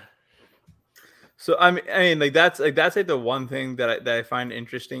 So I mean, like that's the one thing that I find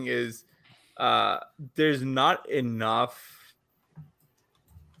interesting is, there's not enough.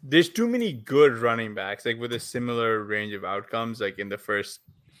 There's too many good running backs, like with a similar range of outcomes, like in the first,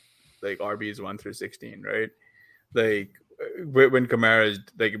 like RBs 1 through 16, right? Like when Kamara's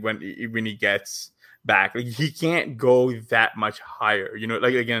like when he gets back, like he can't go that much higher. You know,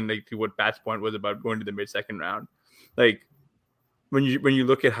 like again, like to what Pat's point was about going to the mid-second round, like. When you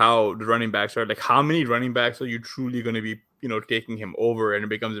look at how the running backs are, like how many running backs are you truly going to be, taking him over, and it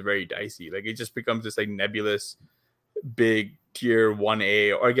becomes very dicey. Like it just becomes this like nebulous, big tier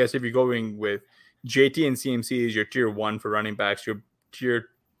 1A. Or I guess if you're going with JT and CMC is your tier 1 for running backs, your tier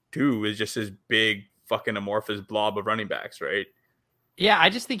 2 is just this big fucking amorphous blob of running backs, right? Yeah, I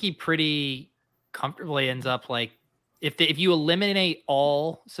just think he pretty comfortably ends up like if you eliminate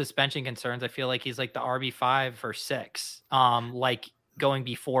all suspension concerns, I feel like he's like the RB5 or 6, like going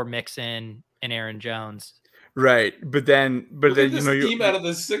before Mixon and Aaron Jones. Right, but then Look at you this know team out of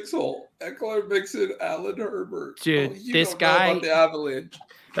the 6 hole. Eckler, Mixon, Allen Herbert. Dude, you this don't know guy- about the Avalanche.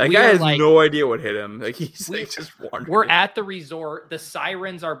 that we guy are has like- no idea what hit him. Like he's like just wandering. We're at the resort. The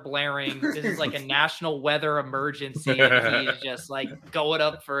sirens are blaring. This is like a national weather emergency. And he's just like going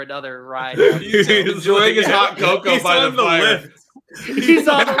up for another ride. He's enjoying his hot cocoa He's by on the fire. lift. He's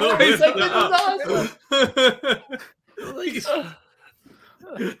on the lift. He's like, this is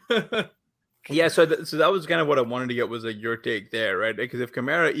awesome. Yeah, so that was kind of what I wanted to get was like your take there, right? Because if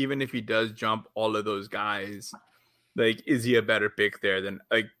Kamara, even if he does jump all of those guys, like is he a better pick there than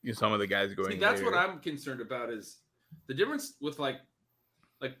like some of the guys going? See, that's later? what I'm concerned about is the difference with like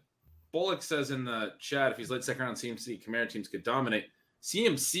Bullock says in the chat, if he's late second round CMC, Kamara teams could dominate.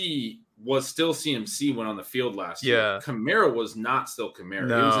 CMC was still CMC when on the field last year. Kamara was not still Kamara.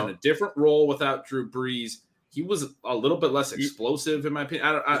 He was in a different role without Drew Brees. He was a little bit less explosive, in my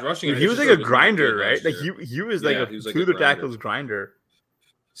opinion. Rushing he was like a grinder, right? Like he was like he was like through a the grinder. tackles grinder.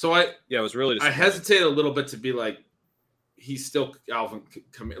 So it was really. I hesitate a little bit to be like he's still Alvin.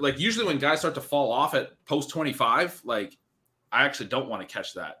 Like usually when guys start to fall off at post 25, like I actually don't want to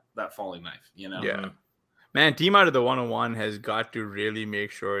catch that. that falling knife. You know. Yeah. Man, team out of the 101 has got to really make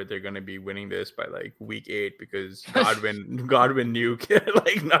sure they're going to be winning this by like week 8 because Godwin Nuke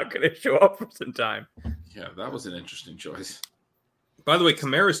like not going to show up for some time. Yeah, that was an interesting choice. By the way,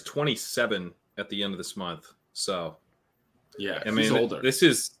 Kamara's 27 at the end of this month, so yeah, I mean, he's older. This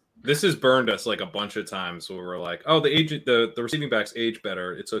has burned us like a bunch of times where we're like, oh, the receiving backs age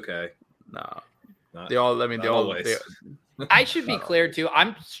better. It's okay. No, Not- they all. I mean, not they all. always. I should be clear too.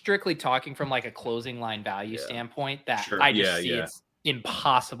 I'm strictly talking from like a closing line value standpoint. That Sure. I just Yeah, see yeah. it's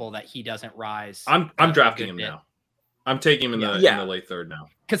impossible that he doesn't rise. I'm a drafting good him bit. now. I'm taking him in the Yeah. late third now.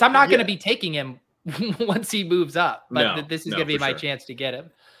 Because I'm not going Yeah. to be taking him once he moves up. But No, this is no, going to be for my sure. chance to get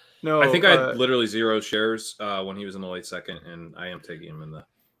him. No, I think I had literally 0 shares when he was in the late second, and I am taking him in the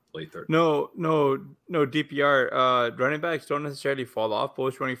late third. No, DPR. Running backs don't necessarily fall off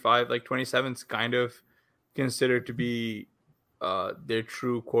post 25. Like 27's kind of considered to be their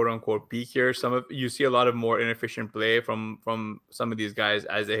true quote unquote peak here. You see a lot of more inefficient play from some of these guys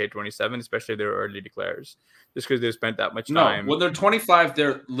as they hit 27, especially their early declares, just because they've spent that much time. When they're 25,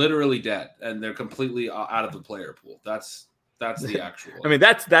 they're literally dead and they're completely out of the player pool. That's the actual. I mean,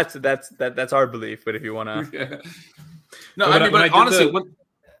 that's our belief. But if you want to, No, But I mean, when I but did honestly,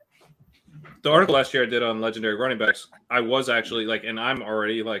 the article last year I did on legendary running backs, I was actually like, and I'm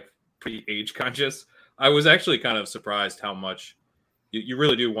already like pretty age conscious. I was actually kind of surprised how much you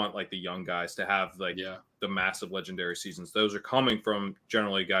really do want like the young guys to have like the massive legendary seasons. Those are coming from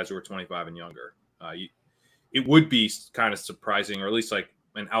generally guys who are 25 and younger. It would be kind of surprising, or at least like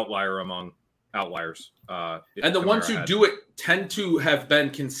an outlier among outliers. and the ones who do it tend to have been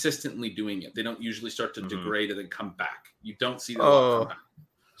consistently doing it. They don't usually start to degrade and then come back. You don't see them come back.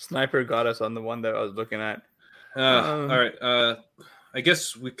 Sniper got us on the one that I was looking at. All right. I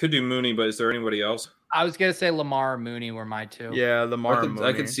guess we could do Mooney, but is there anybody else? I was going to say Lamar or Mooney were my two. Yeah, Lamar.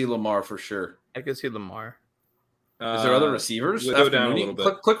 I could see Lamar for sure. I could see Lamar. Is there other receivers? Go after down a Mooney? little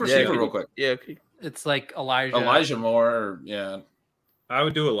bit. Click receiver Yeah, real quick. Yeah. It's like Elijah. Elijah Moore. Yeah. I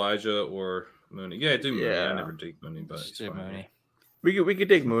would do Elijah or Mooney. Yeah, do Mooney. Yeah. I never take Mooney, but Just it's do fine. Mooney. We could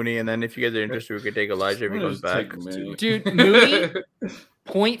take Mooney, and then if you guys are interested, we could take Elijah if he comes back. Dude, Mooney,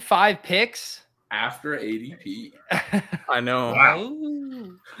 0.5 picks. After ADP. I know. Wow.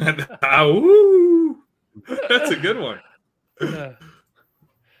 Ooh. That's a good one.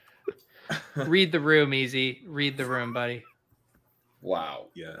 Read the room, Easy. Read the room, buddy. Wow.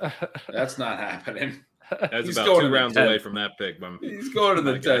 Yeah. That's not happening. That's He's about going 2 to the rounds 10th. away from that pick. But He's going to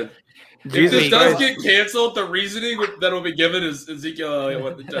the Okay. 10th. If Jesus this does Christ. get canceled, the reasoning that will be given is Ezekiel Elliott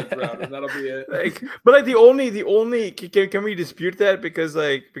went the 10th round, and that'll be it. Like, but like the only can we dispute that because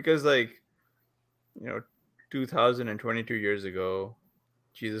 2022 years ago,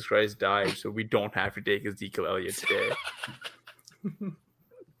 Jesus Christ died, so we don't have to take Ezekiel Elliott today.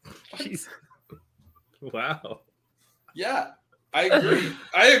 Jeez. wow. Yeah, I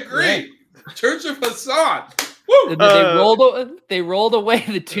agree. Church of Hassan. Woo! They rolled away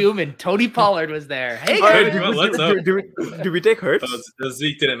the tomb, and Tony Pollard was there. Hey, All right, guys. Let's do we take Hurts?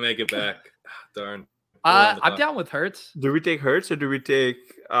 Zeke didn't make it back. Darn. I'm down with Hurts. Do we take Hurts or do we take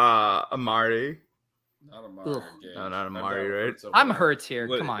Amari? Not Amari. Ugh. Gage. No, not I'm Amari, down with right? Hurts over I'm there. Hurts here.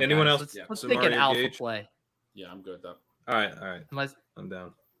 What, Come on, anyone guys. else? Let's Samari take an or alpha Gage? play. Yeah, I'm good though. All right. Unless I'm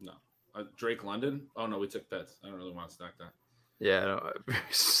down. Drake London. Oh no, we took Pitts. I don't really want to stack that. Yeah, no,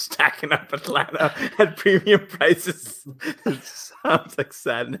 stacking up Atlanta at premium prices sounds like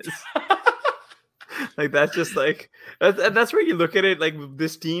sadness. Like that's just like that's where you look at it. Like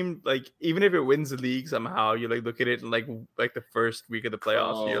this team, like even if it wins the league somehow, you like look at it in like the first week of the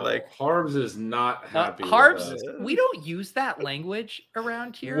playoffs. You're like, Harbs is not happy. Harbs, with that. we don't use that language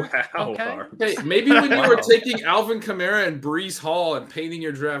around here. Wow. Okay. Harv. Hey, maybe when you were taking Alvin Kamara and Brees Hall and painting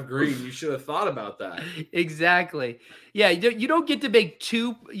your draft green, you should have thought about that. Exactly. Yeah, you don't get to make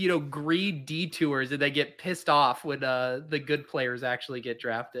two, greed detours and then get pissed off when the good players actually get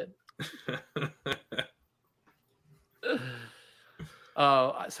drafted.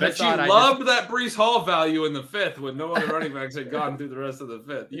 Oh, so Bet you loved that Brees Hall value in the 5th when no other running backs had gone through the rest of the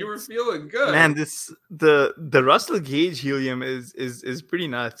 5th. You were feeling good. man, the Russell Gage helium is pretty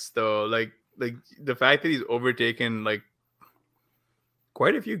nuts though. Like the fact that he's overtaken like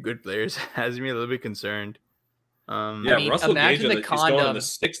quite a few good players has me a little bit concerned. Yeah, I mean, Russell imagine Gage. the He's going in condom. the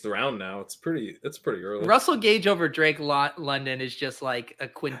 6th round now. It's pretty early. Russell Gage over Drake London is just like a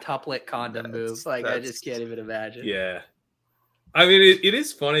quintuplet condom move. Like I just can't even imagine. Yeah. I mean, it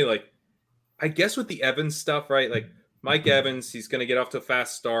is funny. Like, I guess with the Evans stuff, right? Like Mike Evans, he's going to get off to a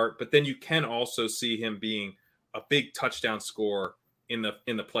fast start, but then you can also see him being a big touchdown scorer in the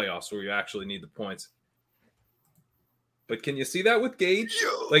playoffs where you actually need the points. But can you see that with Gage?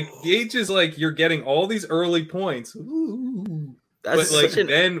 Like Gage is like you're getting all these early points. Ooh. That's but like such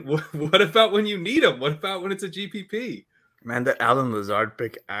then what about when you need them? What about when it's a GPP? Man, the Alan Lazard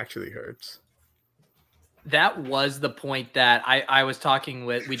pick actually hurts. That was the point that I was talking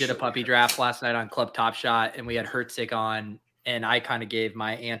with. We did a puppy draft last night on Club Top Shot, and we had Hertzig on, and I kind of gave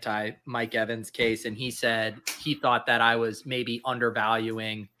my anti Mike Evans case, and he said he thought that I was maybe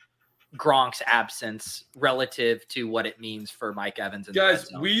undervaluing Gronk's absence relative to what it means for Mike Evans. In Guys,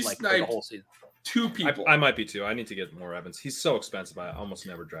 the red zone, we like, for sniped the whole season. 2 people. I might be too. I need to get more Evans. He's so expensive. I almost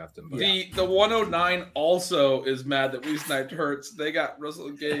never draft him. But The 109 also is mad that we sniped Hurts. They got Russell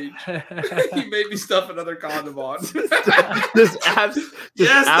Gage. He made me stuff another condom on. This abs,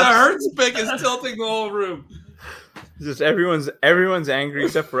 Yes, the Hurts pick is tilting the whole room. just everyone's angry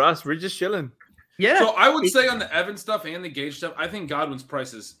except for us. We're just chilling. Yeah. So I would say on the Evans stuff and the Gage stuff, I think Godwin's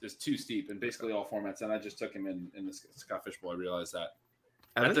price is too steep in basically all formats, and I just took him in the Scott Fishbowl. I realized that.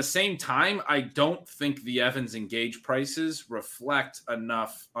 At the same time, I don't think the Evans and Gage prices reflect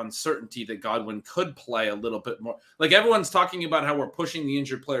enough uncertainty that Godwin could play a little bit more. Like everyone's talking about how we're pushing the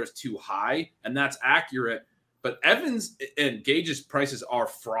injured players too high, and that's accurate. But Evans and Gage's prices are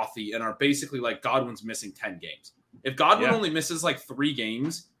frothy and are basically like Godwin's missing 10 games. If Godwin only misses like 3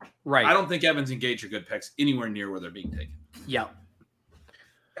 games, right. I don't think Evans and Gage are good picks anywhere near where they're being taken. Yeah.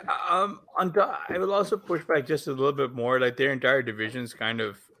 I will also push back just a little bit more. Like their entire division's kind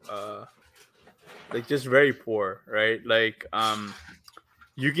of like just very poor, right? Like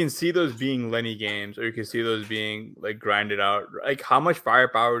you can see those being Lenny games, or you can see those being like grinded out. Like how much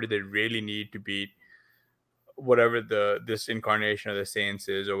firepower do they really need to beat whatever this incarnation of the Saints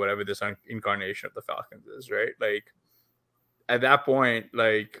is, or whatever this incarnation of the Falcons is, right? Like at that point,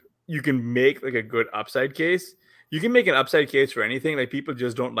 like you can make like a good upside case. You can make an upside case for anything. Like people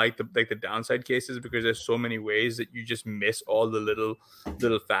just don't like the downside cases because there's so many ways that you just miss all the little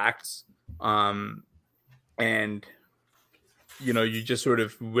facts. And you know, you just sort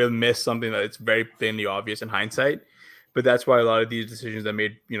of will miss something that it's very plainly obvious in hindsight. But that's why a lot of these decisions are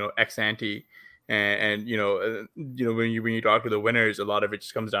made, you know, ex ante. And you know when you talk to the winners, a lot of it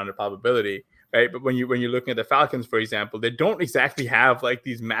just comes down to probability, right? But when you're looking at the Falcons, for example, they don't exactly have like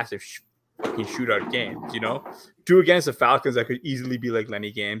these massive fucking shootout games, you know. 2 against the Falcons that could easily be like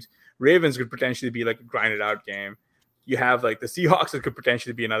Lenny games. Ravens could potentially be like a grinded out game. You have like the Seahawks that could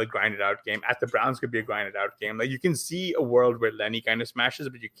potentially be another grinded out game. At the Browns could be a grinded out game. Like you can see a world where Lenny kind of smashes,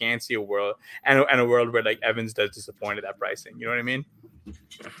 but you can't see a world and a world where like Evans does disappoint at that pricing. You know what I mean?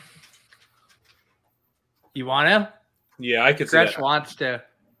 You want to? yeah, I could see Gresh that. wants to.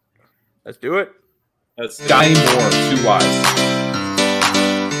 Let's do it. That's Johnny Moore, 2 wise.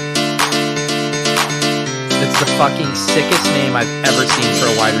 It's the fucking sickest name I've ever seen for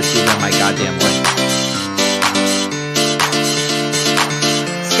a wide receiver in my goddamn life.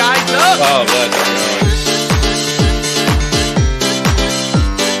 Sky's up. oh, that's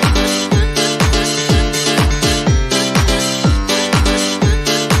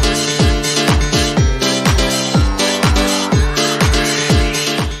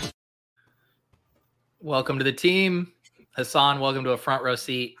Welcome to the team. Hassan, welcome to a front row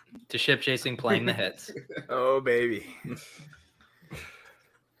seat to Ship Chasing Playing the Hits. Oh baby.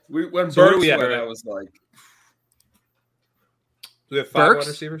 When So where are Burks we at, went, right? I was like, we have 5 Burks?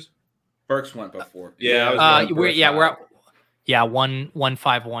 wide receivers. Burks went before. Yeah, I was we're at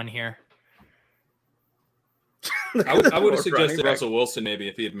 151 here. I would have suggested Russell Wilson maybe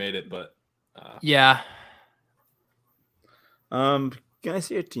if he had made it, but Yeah. Can I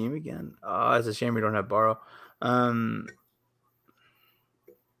see a team again? Oh, it's a shame we don't have Burrow.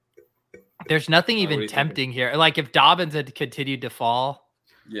 There's nothing what are even you tempting here. Like if Dobbins had continued to fall,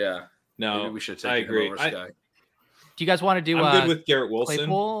 Yeah. no, Maybe we should I take agree. him over Sky. do you guys want to do I'm good with Garrett Wilson.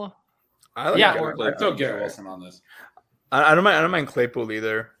 Claypool? I like Yeah, Garrett. I throw Garrett Wilson on this. I don't mind Claypool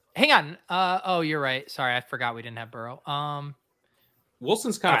either. Hang on. Oh, you're right. Sorry, I forgot we didn't have Burrow.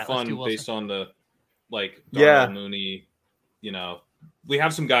 Wilson's kind All of right, let's do fun Wilson. based on the like Yeah. Darnell Mooney. You know, we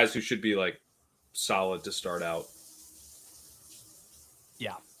have some guys who should be like solid to start out.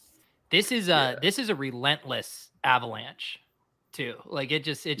 Yeah. This is a relentless avalanche too. Like it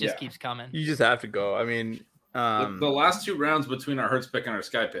just Yeah. keeps coming. You just have to go. I mean, The last 2 rounds between our Hurts pick and our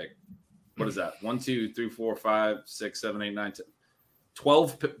Sky pick. What is that? 1, 2, 3, 4, 5, 6, 7, 8, 9, 10.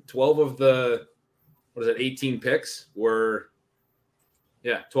 12 of the 18 picks were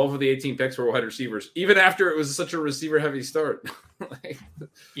 12 of the 18 picks were wide receivers, even after it was such a receiver heavy start.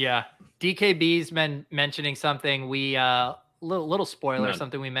 Yeah. DKB's been mentioning something we little spoiler, None.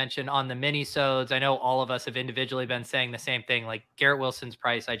 something we mentioned on the mini-sodes. I know all of us have individually been saying the same thing. Like Garrett Wilson's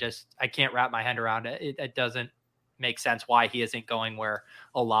price, I can't wrap my head around it. It doesn't makes sense why he isn't going where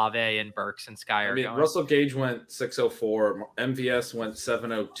Olave and Burks and Sky are going. Russell Gage went 604. MVS went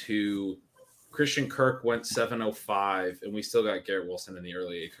 702. Christian Kirk went 705, and we still got Garrett Wilson in the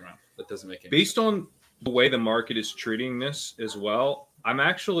early 8th round. That doesn't make any Based sense. on the way the market is treating this as well, I'm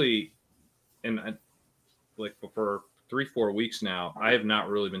actually, and like for 3-4 weeks now, I have not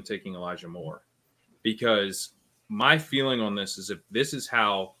really been taking Elijah Moore, because my feeling on this is if this is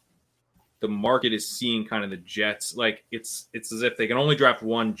how the market is seeing kind of the Jets, like it's as if they can only draft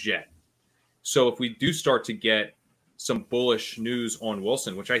one Jet. So if we do start to get some bullish news on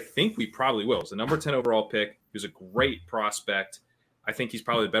Wilson, which I think we probably will. It's the number 10 overall pick. He was a great prospect. I think he's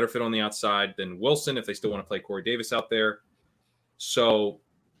probably the better fit on the outside than Wilson if they still want to play Corey Davis out there. So,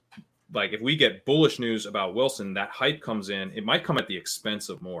 like, if we get bullish news about Wilson, that hype comes in. It might come at the expense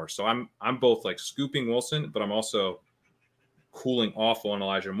of Moore. So I'm both like scooping Wilson, but I'm also cooling off on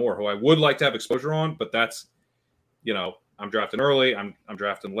Elijah Moore, who I would like to have exposure on. But that's, I'm drafting early. I'm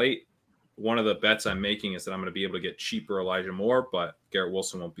drafting late. One of the bets I'm making is that I'm going to be able to get cheaper Elijah Moore, but Garrett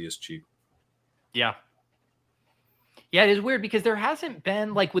Wilson won't be as cheap. Yeah. Yeah, it is weird because there hasn't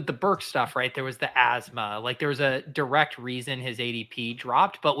been, like with the Burke stuff, right? There was the asthma. Like there was a direct reason his ADP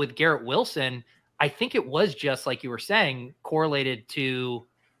dropped. But with Garrett Wilson, I think it was just like you were saying, correlated to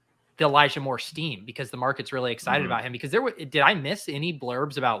the Elijah Moore steam because the market's really excited about him. Because did I miss any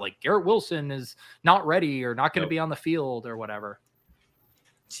blurbs about like Garrett Wilson is not ready or not going to be on the field or whatever?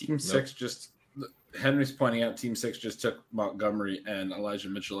 Team 6 Henry's pointing out Team 6 just took Montgomery and Elijah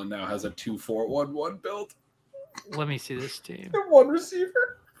Mitchell and now has a 2-4-1-1 build. Let me see this team. 1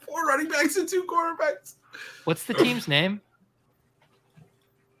 receiver, 4 running backs, and 2 quarterbacks. What's the team's name?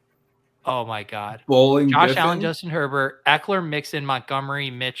 Oh my God. Bowling. Josh Griffin. Allen, Justin Herbert, Eckler, Mixon, Montgomery,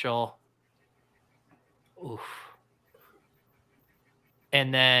 Mitchell. Oof.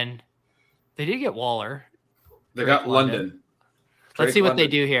 And then they did get Waller. They got London. Let's see what they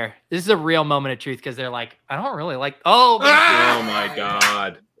do here. This is a real moment of truth because they're like, I don't really like. Oh my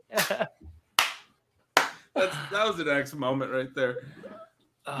God. That was an X moment right there.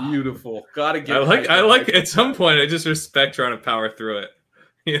 Beautiful. Gotta get. I like at some point. I just respect trying to power through it.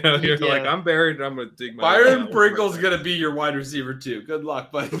 You're like, I'm buried and I'm gonna dig my. Byron Pringle's gonna be your wide receiver too. Good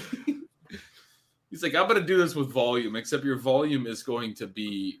luck, buddy. He's like, I'm gonna do this with volume, except your volume is going to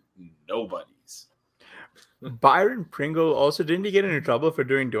be nobody's. Byron Pringle also, didn't he get into trouble for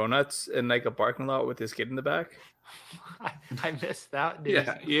doing donuts in like a parking lot with his kid in the back? I missed that, dude.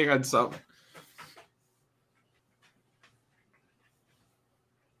 Yeah, he got something.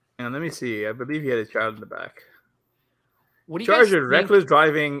 And let me see. I believe he had a child in the back. What do you Charged guys with reckless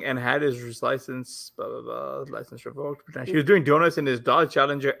driving and had his license, license revoked. He was doing donuts in his Dodge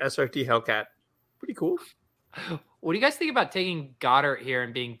Challenger SRT Hellcat. Pretty cool. What do you guys think about taking Goddard here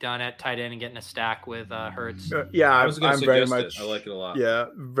and being done at tight end and getting a stack with Hurts? Yeah, I'm very much. I like it a lot. Yeah,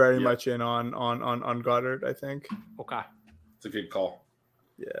 very much in on Goddard. I think. Okay, it's a good call.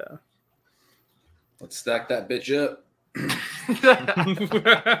 Yeah. Let's stack that bitch up.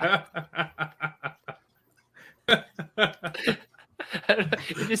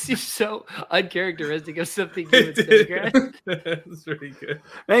 It just seems so uncharacteristic of something you would say, Grant. That's pretty good.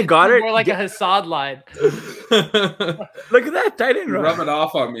 Man, Goddard. More like a Hassad line. Look at that tight end run. Rub it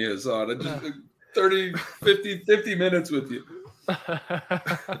off on me, Hassad. I just 30, 50 minutes with you.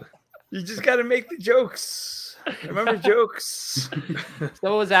 You just got to make the jokes. Remember jokes.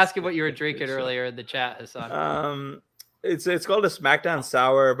 Someone was asking what you were drinking earlier in the chat, Hassan. It's called a Smackdown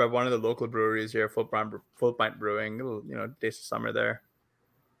Sour by one of the local breweries here, Full Pint Brewing. A little, taste of summer there.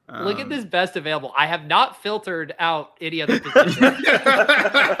 Look at this best available. I have not filtered out any other position.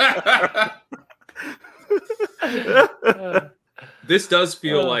 This does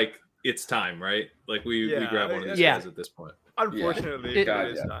feel like it's time, right? Like we grab one of these guys at this point. Unfortunately, it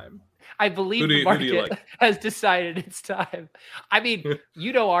is time. I believe the market has decided it's time. I mean,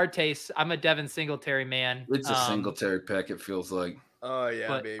 our tastes. I'm a Devin Singletary man. It's a Singletary pick, it feels like. Oh,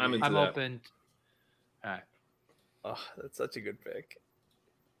 yeah, baby. I'm open. All right. Oh, that's such a good pick.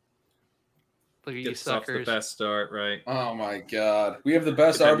 Look at you suckers. The best start, right? Oh, my God. We have the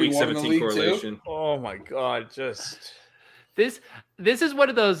best RB1 in the league, correlation. Too? Oh, my God. Just... This is one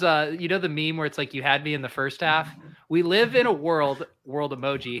of those, the meme where it's like you had me in the first half. We live in a world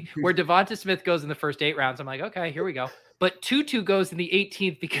emoji, where Devonta Smith goes in the first 8 rounds. I'm like, okay, here we go. But Tutu goes in the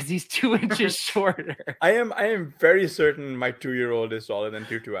 18th because he's 2 inches shorter. I am very certain my 2-year-old is taller than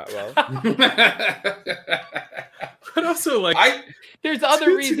Tutu Atwell. But also, there's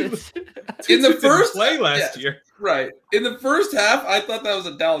other reasons. In the first play last year, right? In the first half, I thought that was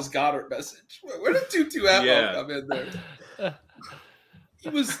a Dallas Goedert message. Where did Tutu Atwell come in there? He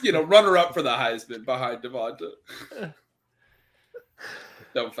was, runner up for the Heisman behind Devonta.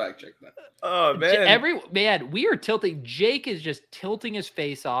 Don't fact check that. Oh man, we are tilting. Jake is just tilting his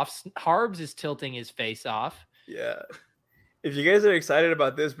face off. Harbs is tilting his face off. Yeah. If you guys are excited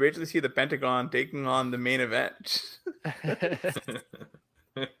about this, wait till you see the Pentagon taking on the main event.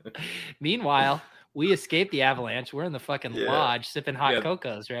 Meanwhile, we escaped the avalanche. We're in the fucking lodge sipping hot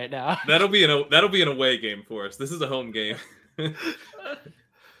cocos right now. That'll be an away game for us. This is a home game. We're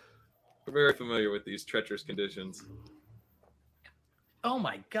very familiar with these treacherous conditions. Oh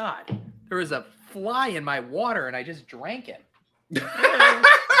my god. There was a fly in my water and I just drank it.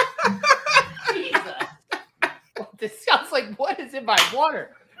 Jesus. This sounds like what is in my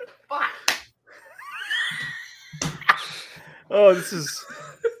water? Fuck. Oh, this is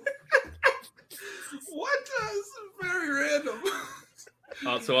what? This is very random.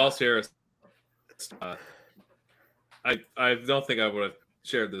 So I'll share. I don't think I would have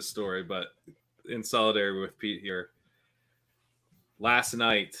shared this story, but in solidarity with Pete here, last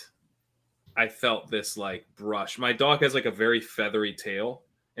night I felt this like brush. My dog has like a very feathery tail,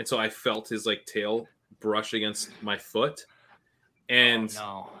 and so I felt his like tail brush against my foot, and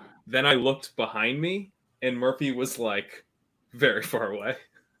then I looked behind me, and Murphy was like very far away.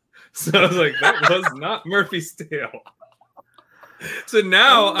 So I was like, that was not Murphy's tail. So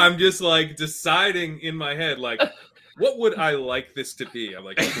now I'm just like deciding in my head, like, what would I like this to be? I'm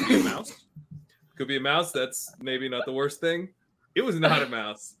like, it could be a mouse. Could be a mouse. That's maybe not the worst thing. It was not a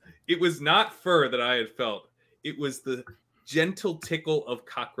mouse. It was not fur that I had felt. It was the gentle tickle of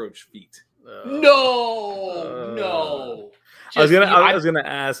cockroach feet. No. I was gonna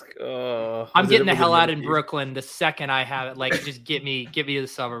ask. I'm getting the hell out in Brooklyn the second I have it. Like, just get me to the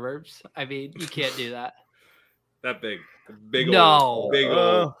suburbs. I mean, you can't do that. That big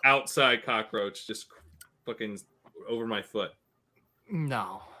old outside cockroach just fucking over my foot.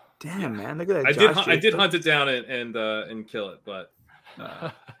 No. Damn, man, look at that. I did hunt it down and kill it, but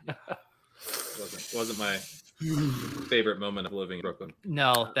wasn't my favorite moment of living in Brooklyn.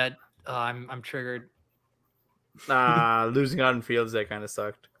 No, that I'm triggered. Losing out in fields, that kind of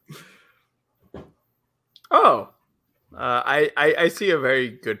sucked. Oh, I see a very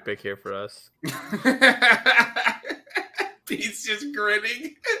good pick here for us. He's just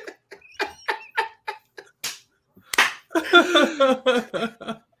grinning.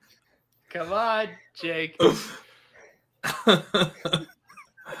 Come on, Jake. He's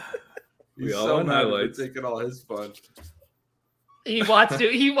so mad at taking all his fun. He wants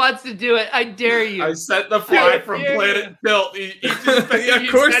to do it. I dare you. I sent the fly from Planet Tilt. He just of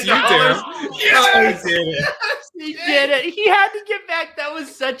course you dare. Yes! He did it. He had to get back. That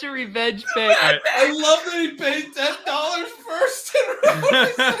was such a revenge pick. I love that he paid $10 first in a row.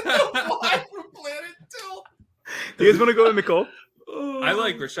 He sent the fly from Planet Tilt. Do you guys want to go with McCall? I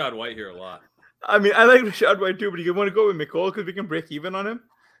like Rachaad White here a lot. I mean, I like Rachaad White too, but you want to go with McCall because we can break even on him?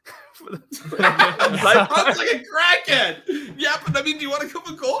 Sounds like a crackhead. Yeah, but I mean, do you want to go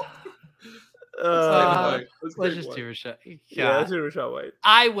with Cole? Let's just do Rachaad. Yeah, let's do Rachaad White.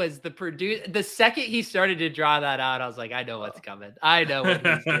 I was the producer. The second he started to draw that out, I was like, I know what's coming. I know what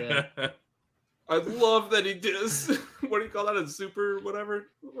he's doing. I love that he did this. What do you call that? A super whatever?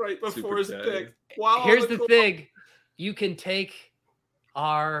 Right before his pick. Wow. Here's the thing. You can take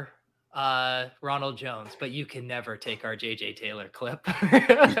our Ronald Jones, but you can never take our JJ Taylor clip.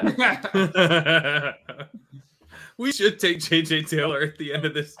 We should take JJ Taylor at the end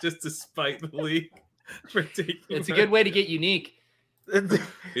of this just to spite the league for taking. It's a good way to get unique.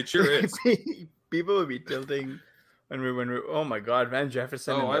 It sure is. People would be tilting when we oh my god, Van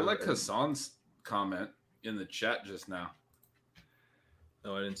Jefferson. Oh, I like Hassan's comment in the chat just now.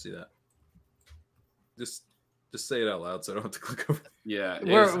 No, I didn't see that. Just say it out loud so I don't have to click over. Yeah,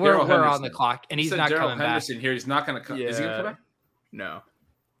 we're on the clock, and he's not coming Henderson back. Here, he's not going to come. Yeah. Is he going to come back? No.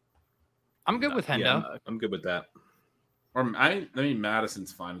 I'm good with Hendo. Yeah, I'm good with that. Or I mean,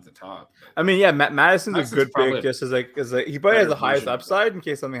 Madison's fine at the top. I mean, yeah, Madison's a good probably pick, just as he probably has the highest version. upside in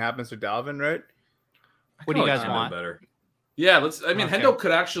case something happens to Dalvin, right? What do you guys Hendo want? better? Yeah, Okay. Hendo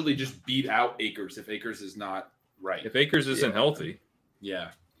could actually just beat out Akers if Akers is not right. If Akers isn't healthy. Yeah.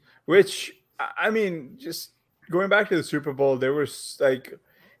 Which, I mean, just going back to the Super Bowl, there was like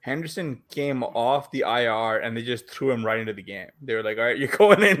Henderson came off the IR and they just threw him right into the game. They were like, all right, you're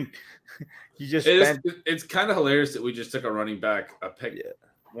going in. It's kind of hilarious that we just took a running back, a pick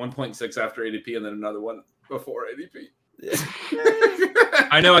 1.6 after ADP and then another one before ADP. Yeah.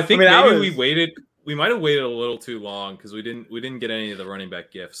 I know. I think we might have waited a little too long because we didn't get any of the running back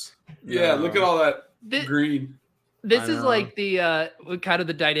gifts. Yeah, look at all that green. This is like the kind of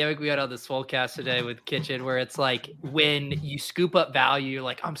the dynamic we had on the Swolecast today with Kitchen, where it's like when you scoop up value, you're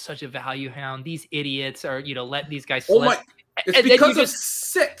like, I'm such a value hound. These idiots are, let these guys slip. Oh my! It's because of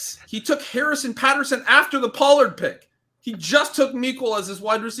 6. He took Harrison Patterson after the Pollard pick. He just took Meekle as his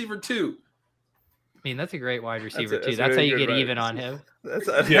wide receiver 2. I mean, that's a great wide receiver too. That's how you get even on him. That's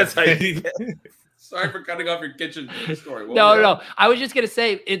how you get. Sorry for cutting off your Kitchen story. No. I was just gonna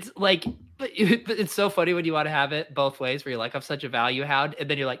say it's like it's so funny when you want to have it both ways, where you're like, I'm such a value hound, and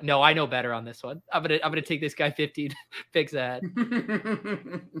then you're like, no, I know better on this one. I'm gonna take this guy 15 picks ahead.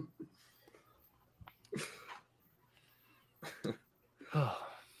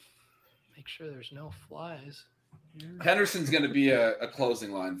 Make sure there's no flies. Henderson's going to be a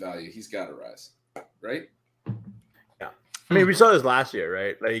closing line value. He's got to rise, right? Yeah. I mean, we saw this last year,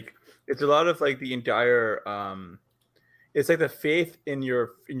 right? Like, it's a lot of like the entire it's like the faith in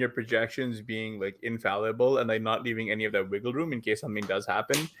your projections being like infallible and like not leaving any of that wiggle room in case something does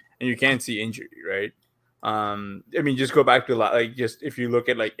happen and you can't see injury, right? I mean, just go back to like, just if you look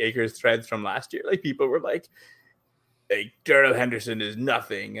at like Akers threads from last year, like people were like Darrell Henderson is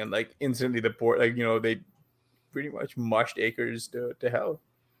nothing, and like instantly the port, like, they pretty much mushed Akers to hell.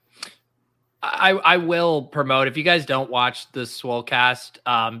 I will promote, if you guys don't watch the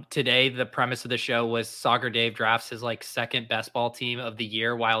Swolecast, today the premise of the show was Soccer Dave drafts his like second best ball team of the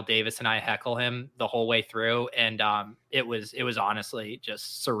year while Davis and I heckle him the whole way through, and it was honestly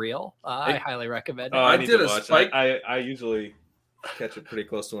just surreal. I highly recommend it. I need to watch it. I usually catch it pretty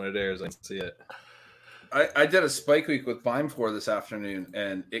close to when it airs. I can see it. I did a Spike Week with Vimecore this afternoon,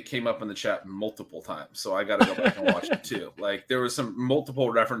 and it came up in the chat multiple times. So I got to go back and watch it too. Like, there was some multiple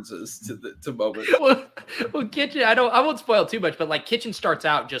references to moments. Well, Kitchen, I won't spoil too much, but like Kitchen starts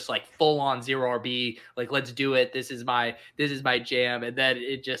out just like full on 0 RB, like, let's do it. This is my jam, and then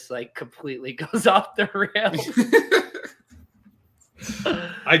it just like completely goes off the rails.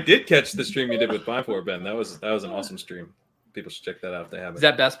 I did catch the stream you did with Vimecore, Ben. That was an awesome stream. People should check that out if they haven't. Is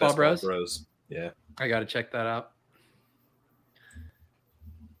that Best Ball Bros? Yeah. I got to check that out.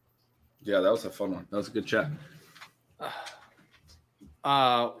 Yeah, that was a fun one. That was a good chat.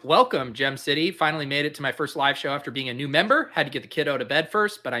 Welcome, Gem City. Finally made it to my first live show after being a new member. Had to get the kiddo to bed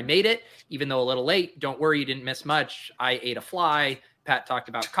first, but I made it, even though a little late. Don't worry, you didn't miss much. I ate a fly. Pat talked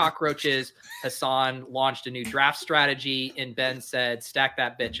about cockroaches. Hassan launched a new draft strategy, and Ben said, "Stack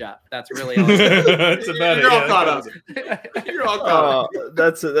that bitch up." That's really all. That's about it. You're all caught up. You're all caught up.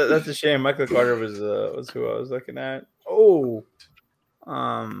 That's a shame. Michael Carter was who I was looking at. Oh,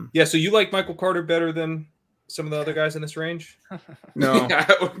 yeah. So you like Michael Carter better than some of the other guys in this range? No,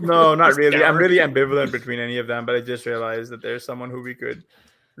 no, not really. I'm really ambivalent between any of them, but I just realized that there's someone who we could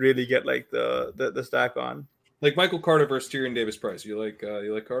really get like the stack on. Like Michael Carter versus Tyrion Davis-Price. You like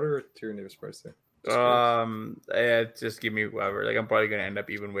Carter or Tyrion Davis-Price there? Yeah, just give me whoever. Like, I'm probably gonna end up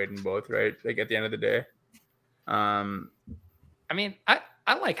even weighting both, right? Like, at the end of the day. I mean, I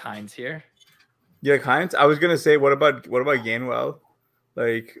like Hines here. You like Hines? I was gonna say, what about Gainwell?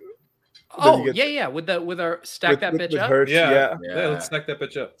 Like, yeah. With our stack that bitch up. Hurts, yeah. Let's stack that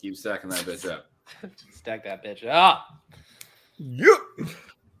bitch up. Keep stacking that bitch up. Stack that bitch up. Yep.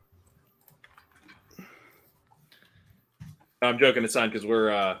 I'm joking aside because we're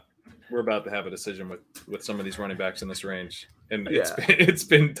about to have a decision with some of these running backs in this range, and it's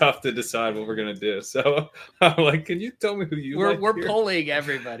been tough to decide what we're gonna do. So I'm like, can you tell me who you? We're polling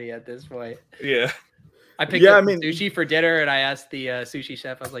everybody at this point. Yeah, I picked up sushi for dinner, and I asked the sushi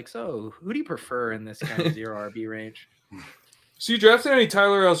chef. I was like, "So, who do you prefer in this kind of 0 RB range?" So you drafted any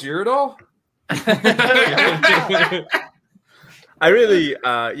Tyler Algier at all? I really,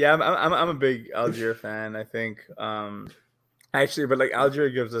 I'm a big Algier fan. I think. Actually, but like Algier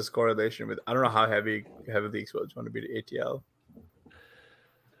gives us correlation with, I don't know how heavy leagues will want to be to ATL.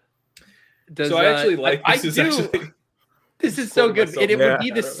 I actually like this. This is so good. And it would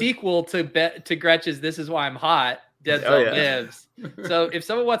be the sequel to Gretch's "This Is Why I'm Hot." Denzel lives. So if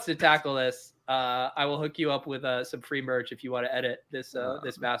someone wants to tackle this, I will hook you up with some free merch if you want to edit this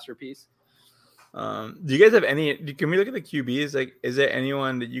masterpiece. Do you guys have any? Can we look at the QBs? Like, is there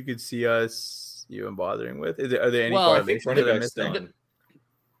anyone that you could see us even bothering with? Are there any correlations that I'm missing?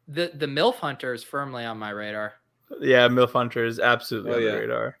 The MILF Hunter is firmly on my radar. Yeah, MILF Hunter is absolutely on the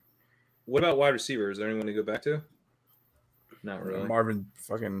radar. What about wide receiver? Is there anyone to go back to? Not really. Marvin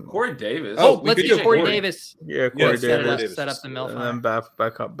fucking Corey Davis. Let's do Corey Davis. Yeah, Corey Davis. Set up the MILF Hunter. And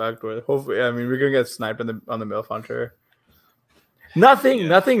then back door. Hopefully, I mean, we're gonna get sniped on the MILF Hunter.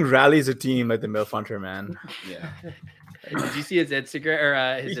 Nothing rallies a team like the MILF Hunter, man. Yeah. Did you see his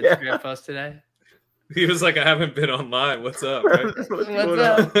Instagram Instagram post today? He was like, I haven't been online. What's up? Right? What's What's going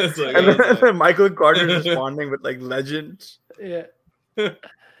up? on? It's like, And I was then Michael Carter responding with like legend. Yeah. like,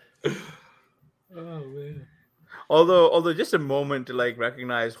 oh man. Although just a moment to like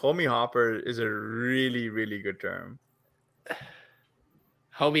recognize homie hopper is a really, really good term.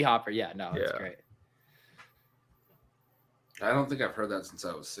 Homie hopper. Yeah, no, it's Yeah. great. I don't think I've heard that since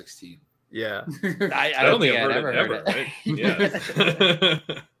I was 16. Yeah. I I don't don't think think I've I'd heard ever it heard ever. it. Right?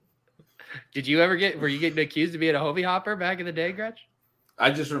 Yeah. Did you ever were you getting accused of being a homie hopper back in the day, Gretch?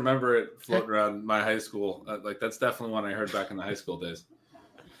 I just remember it floating around my high school. Like that's definitely one I heard back in the high school days.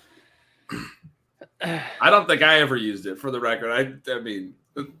 I don't think I ever used it. For the record, I mean,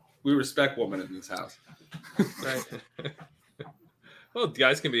 we respect women in this house. Right. Well,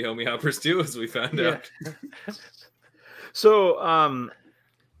 guys can be homie hoppers too, as we found Yeah. out. So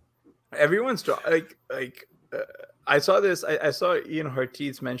everyone's I saw this. I saw Ian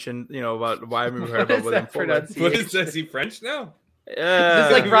Ortiz mention, about why we heard about What is William that Fuller. pronunciation? What is he French now? Is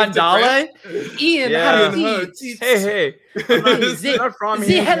this like Rondale? Ian, Yeah. Ortiz. Hey, I'm not, The- not from The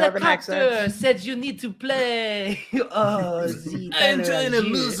here. You have an helicopter accent. said you need to play. Oh, the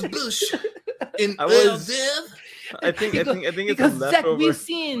energy. bush in I was- I think it's Because a Zach leftover.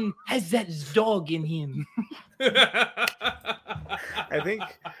 Wilson has that dog in him. I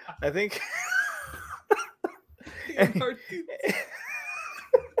think.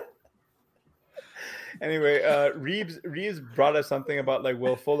 Anyway, Reeves brought us something about like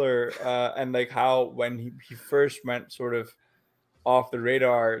Will Fuller and like how when he first went sort of off the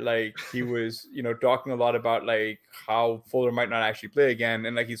radar, like he was talking a lot about like how Fuller might not actually play again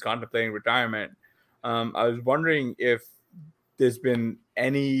and like he's contemplating retirement. I was wondering if there's been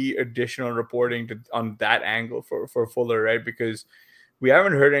any additional reporting on that angle for Fuller, right? Because we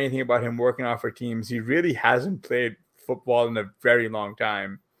haven't heard anything about him working off for teams. He really hasn't played football in a very long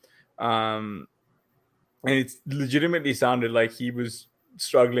time. And it's legitimately sounded like he was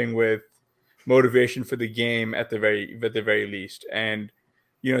struggling with motivation for the game at the very least. And,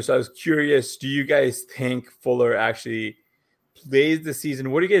 so I was curious, do you guys think Fuller actually plays the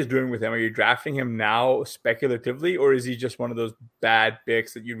season? What are you guys doing with him? Are you drafting him now speculatively, or is he just one of those bad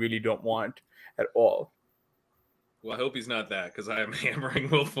picks that you really don't want at all? Well, I hope he's not that, because I am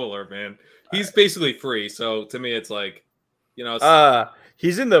hammering Will Fuller, man. He's basically free. So to me, it's like,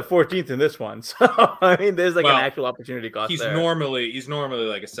 he's in the 14th in this one. So I mean, there's like an actual opportunity cost he's there. normally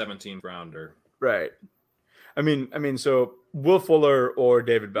like a 17th rounder. Right. I mean, so Will Fuller or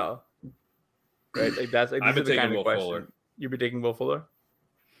David Bell, right? Like that's like I've been these are the taking kind of Will question. Fuller. You'd be taking Will Fuller.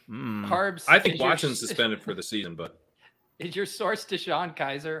 Harbs. I think is your- Watson's suspended for the season, but Is your source Deshaun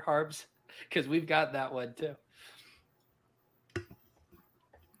Kaiser, Harbs? Because we've got that one too.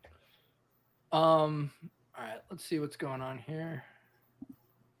 All right, let's see what's going on here.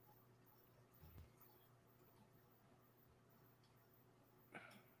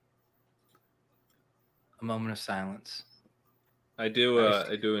 A moment of silence. I do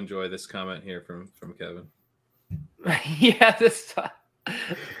enjoy this comment here from Kevin. Yeah, this.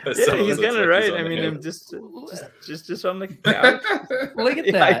 Yeah, he's kind of right. I mean, I'm just on the couch. Look at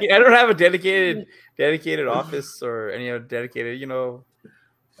Yeah, that. I don't have a dedicated office or any dedicated.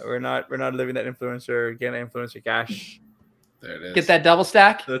 We're not living that influencer, getting influencer cash. There it is. Get that double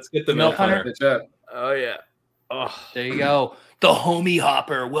stack. Let's get the Milk milk Hunter. hunter. Good job. Oh yeah. Oh, There you go. The homie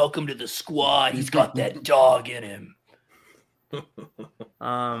hopper. Welcome to the squad. He's got that dog in him.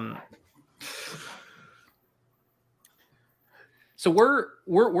 So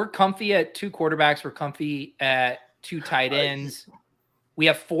we're comfy at two quarterbacks. We're comfy at two tight ends. We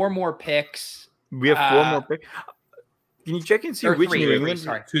have four more picks. we have four more picks. Can you check and see Or which three, New three, England?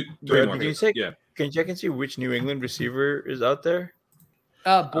 sorry. Three Brad, more did you picks. say- Yeah. Can you check and see which New England receiver is out there?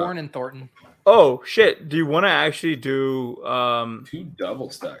 Bourne and Thornton. Oh shit! Do you want to actually do 2 double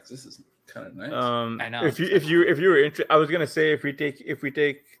stacks. This is kind of nice. I know. If you were interested, I was gonna say if we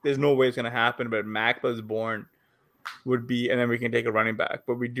take, there's no way it's gonna happen, but Mac plus Bourne would be, and then we can take a running back.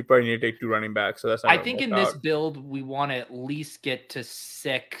 But we do probably need to take 2 running backs. So that's not I gonna think work in this out. build we want to at least get to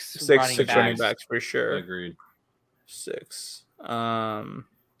six six running backs for sure. Agreed. 6. I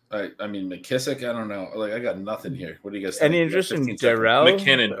mean, McKissick, I don't know. Like, I got nothing here. What do you guys think? Any You got interest in 15 seconds. Darrell?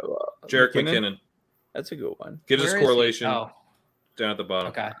 McKinnon. Jarek McKinnon. That's a good one. Gives us Where is he? correlation Oh, down at the bottom.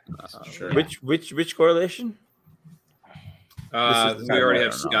 okay. Sure. Which correlation? We This is already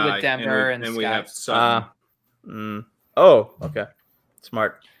have Denver, Sky With Denver and and we Sky. have Sutton. Oh, okay.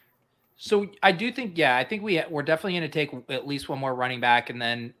 Smart. So I do think, I think we're definitely going to take at least one more running back, and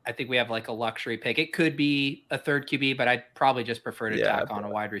then I think we have like a luxury pick. It could be a third QB, but I'd probably just prefer to tack on a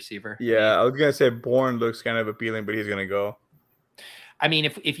wide receiver. Yeah, I was gonna say Bourne looks kind of appealing, but he's gonna go. I mean,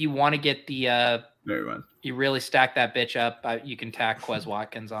 if you want to get the Very much. you really stack that bitch up, you can tack Quez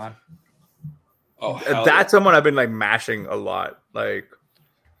Watkins on. Oh, hell That's someone I've been like mashing a lot. Like,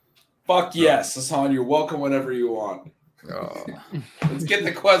 fuck yes, Hassan. You're welcome whenever you want. Let's get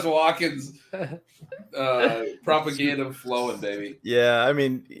the Quez Watkins propaganda flowing, baby. yeah, I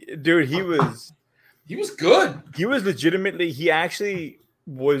mean, dude, he was good. he was legitimately. He actually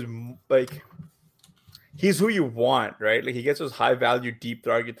was like, he's who you want, right? Like, he gets those high value deep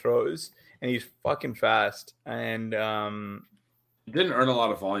target throws, and he's fucking fast. And He didn't earn a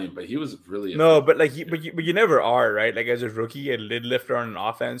lot of volume, but he was really no, but like, but you never are, right? Like, as a rookie, a lid lifter on an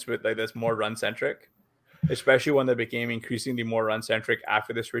offense with like that's more run centric, especially one that became increasingly more run centric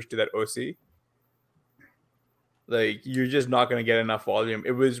after the switch to that OC. Like, you're just not going to get enough volume.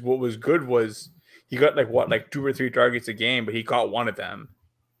 It was what was good was he got like 2 or 3 targets a game, but he caught one of them,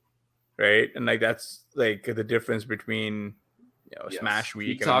 right? And like that's like the difference between smash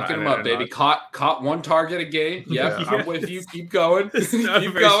week. Keep talking him up, baby. Caught one target a game. Yep, I'm with you. Keep going.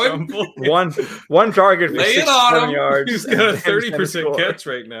 Keep going. One target for Lay it 67 on him. yards. He's got a and 30% catch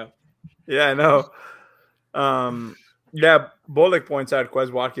right now. Yeah, I know. Yeah, Bullock points out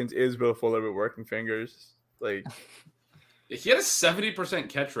Quez Watkins is Will Fuller with working fingers. Like, he had a 70%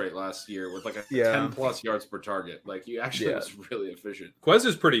 catch rate last year with like a 10 plus yards per target. Like, he actually was really efficient. Quez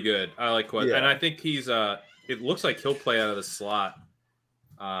is pretty good. I like Quez, Yeah. and I think he's it looks like he'll play out of the slot.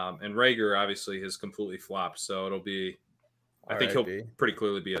 And Rager obviously has completely flopped, so it'll be. I think he'll pretty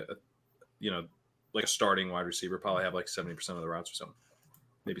clearly be a like a starting wide receiver. Probably have like 70% of the routes or something.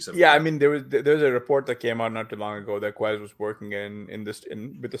 Maybe 70%. Yeah, I mean there's a report that came out not too long ago that Quez was working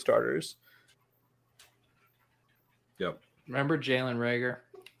with the starters. Yep. Remember Jalen Rager?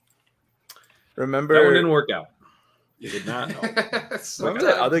 Remember that one didn't work out. It did not. Remember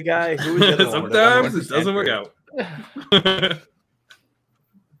that other guy who was the other one? Sometimes it doesn't work out.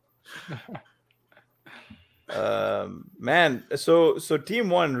 Man, so team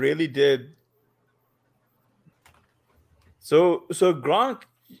one really did. So Gronk,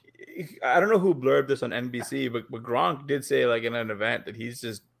 I don't know who blurbed this on NBC, but Gronk did say like in an event that he's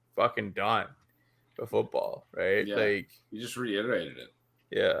just fucking done with football, right? Yeah. Like, you just reiterated it.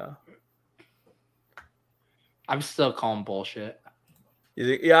 Yeah. I'm still calling bullshit.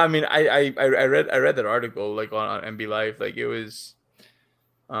 Yeah, I mean, I read that article like on NB Live, like it was.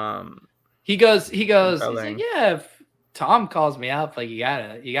 He goes. He's compelling. like, yeah. If Tom calls me up, like you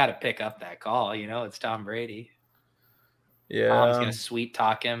gotta pick up that call. You know, it's Tom Brady. Yeah, Tom's gonna sweet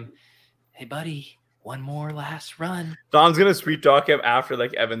talk him. Hey, buddy, one more last run. Tom's gonna sweet talk him after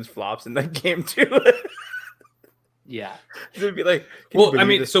like Evans flops in that game too. Yeah, He's gonna be like, well, I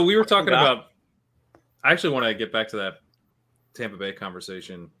mean, so we were talking about. I actually want to get back to that Tampa Bay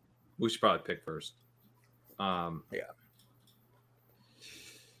conversation. We should probably pick first. Yeah.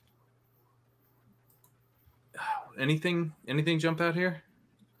 Anything jump out here?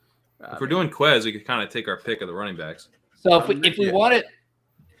 If we're doing Quez, we could kind of take our pick of the running backs. So if we want it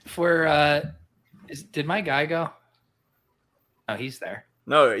for did my guy go? Oh, he's there.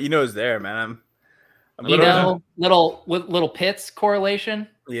 No, Eno's there, man. I'm little Pitts correlation.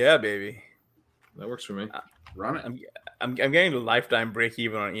 Yeah, baby. That works for me. Run it. I'm getting the lifetime break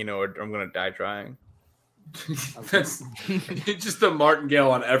even on Eno, or I'm gonna die trying. That's just a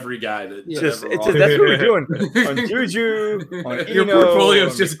martingale on every guy. That's what we're doing on Juju. On Your Eno, portfolio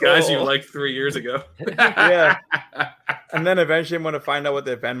is on just Nicole. guys you liked 3 years ago. Yeah, and then eventually I'm gonna find out what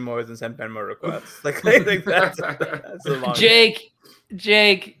their Venmo is and send Venmo requests. Like I think that's a long. Jake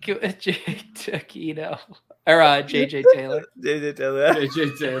took Eno or JJ Taylor.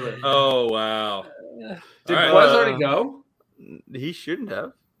 JJ Taylor. Oh wow! Did All right, Quez already go? He shouldn't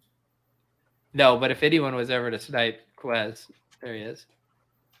have. No, but if anyone was ever to snipe Quez, there he is.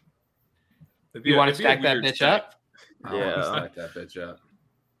 You want to stack that bitch up? I want to stack that bitch up.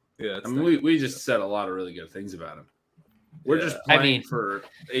 Yeah, I mean, we just said a lot of really good things about him. We're just playing for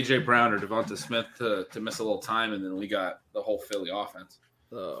AJ Brown or Devonta Smith to miss a little time, and then we got the whole Philly offense.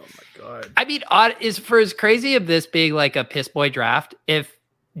 Oh my god! I mean, odd is for as crazy of this being like a piss boy draft. If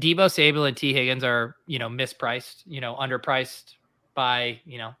Deebo Samuel and T Higgins are mispriced, underpriced by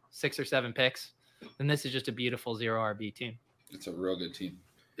 6 or 7 picks, then this is just a beautiful 0 RB team. It's a real good team.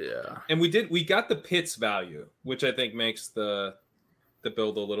 Yeah, and we got the Pitts value, which I think makes the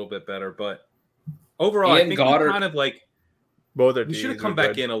build a little bit better. But overall, I think Goddard, we kind of like both are. We should have come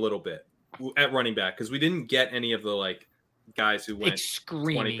back in a little bit at running back because we didn't get any of the guys who went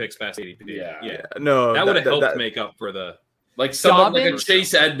 20 picks past ADP. Yeah. No, that would have helped make up for the Like someone like a Dobbins?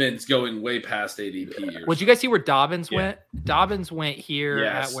 Chase Edmonds going way past ADP. Would you guys see where Dobbins Yeah. went? Dobbins went here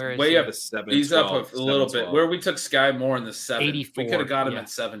Yes, at where is way he? up. The 7, He's 12, up a little 7, bit. 12. Where we took Sky Moore in the 7. 84, We could have got him yeah. at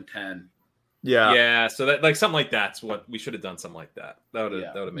 7-10. Yeah. Yeah, so that like something like that's what we should have done. Something like that. That would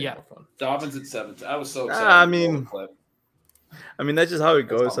have made Yeah. more fun. Dobbins at 7. I was so excited. I mean, Clip. that's just how it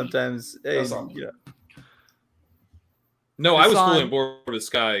That's goes all. sometimes. Hey, That's all. you know, No, I was Hassan- fully on board with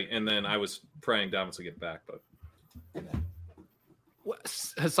Sky, and then I was praying Dobbins would get back, but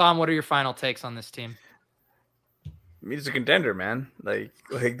Hassan, what are your final takes on this team? I mean, it's a contender, man. Like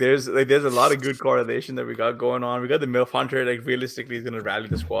there's a lot of good correlation that we got going on. We got the MILF Hunter. Like realistically, he's gonna rally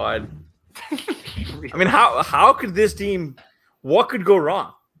the squad. I mean, how could this team? What could go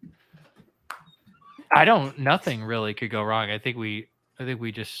wrong? Nothing really could go wrong. I think we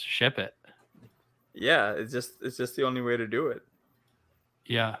just ship it. Yeah, it's just the only way to do it.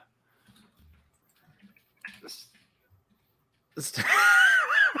 Yeah.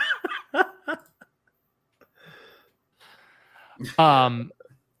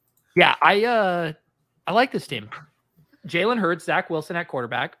 Yeah, I like this team. Jalen Hurts, Zach Wilson at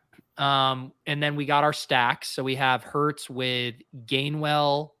quarterback. And then we got our stacks. So we have Hurts with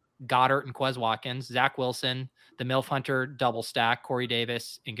Gainwell, Goddard, and Quez Watkins, Zach Wilson, the MILF Hunter double stack, Corey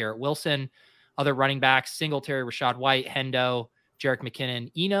Davis and Garrett Wilson. Other running backs, Singletary, Rashad White, Hendo, Jerick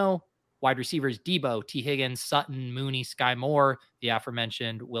McKinnon, Eno. Wide receivers, Debo, T. Higgins, Sutton, Mooney, Sky Moore, the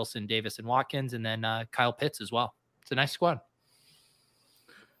aforementioned Wilson, Davis, and Watkins, and then Kyle Pitts as well. It's a nice squad.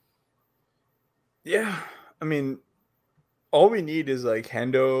 Yeah, I mean, all we need is like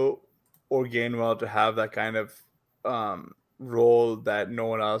Hendo or Gainwell to have that kind of role that no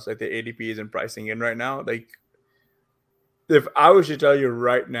one else, like the ADP, isn't pricing in right now. Like, if I was to tell you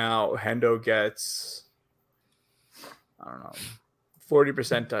right now, Hendo gets, I don't know,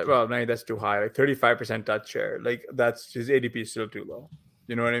 40% touch. Well, no, that's too high. Like 35% touch share. Like that's his ADP is still too low.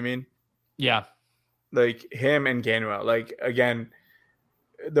 You know what I mean? Yeah. Like him and Gainwell. Like again,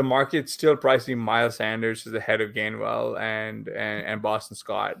 the market's still pricing Miles Sanders as the head of Gainwell and Boston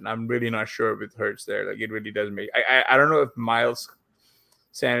Scott. And I'm really not sure with Hurts there. Like it really doesn't make. I don't know if Miles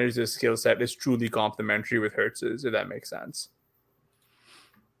Sanders' skill set is truly complementary with Hurts's, if that makes sense.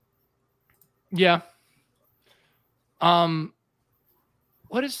 Yeah.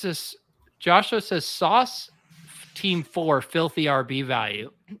 What is this? Joshua says Sauce Team 4 filthy RB value.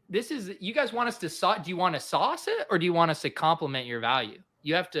 This is, you guys want us to do you want to sauce it or do you want us to compliment your value?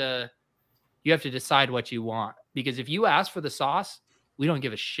 You have to decide what you want, because if you ask for the sauce, we don't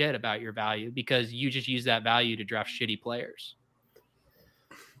give a shit about your value because you just use that value to draft shitty players.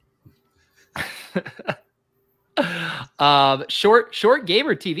 Short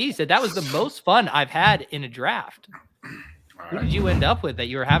Gamer TV said that was the most fun I've had in a draft. Who did you end up with that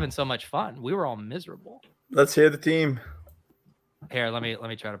you were having so much fun? We were all miserable. Let's hear the team. Here, let me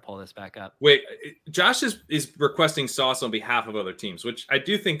try to pull this back up. wait, Josh is requesting sauce on behalf of other teams, which I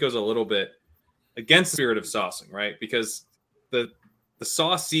do think goes a little bit against the spirit of saucing, right? Because the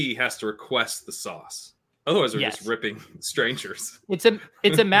saucee has to request the sauce. Otherwise, we're just ripping strangers. It's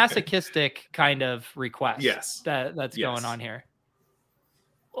a masochistic kind of request. Yes. That's going on here.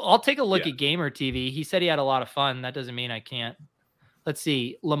 I'll take a look at Gamer TV. He said he had a lot of fun. That doesn't mean I can't. Let's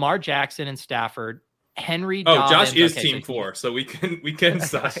see. Lamar Jackson and Stafford. Henry Dobbins. Josh is Okay, team 4, so we can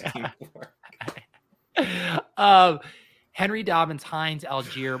sauce team 4. Henry Dobbins, Hines,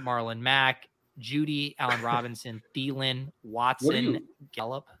 Algier, Marlon Mack, Judy, Allen Robinson, Thielen, Watson,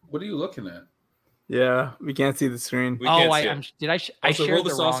 Gallup. What are you looking at? Yeah, we can't see the screen. I I shared roll the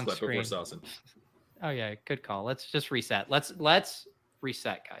sauce wrong clip screen. before saucing. Oh yeah, good call. Let's just reset. Let's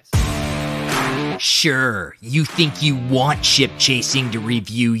reset, guys. Sure, you think you want Ship Chasing to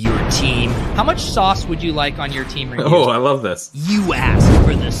review your team. How much sauce would you like on your team review? Oh, I love this. You ask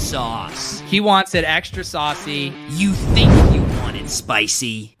for the sauce. He wants it extra saucy. You think you want it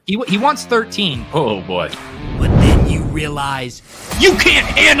spicy. He wants 13. Oh boy. But then you realize you can't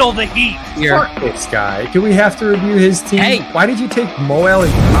handle the heat. Fuck this guy. Do we have to review his team? Hey. Why did you take Moel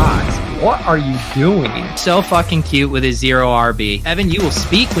and Cox? What are you doing? So fucking cute with his 0 RB. Evan, you will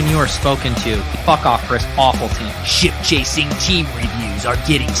speak when you are spoken to. Fuck off for his awful team. Ship Chasing team reviews are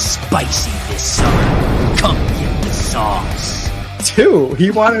getting spicy this summer. Come get the sauce. 2. He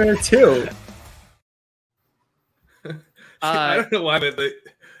wanted a 2. I don't know why,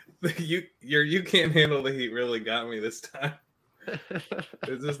 but you can't handle the heat really got me this time.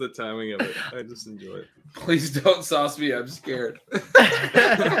 It's just the timing of it. I just enjoy it. Please don't sauce me. I'm scared.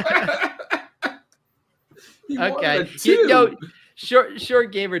 Okay. Yo,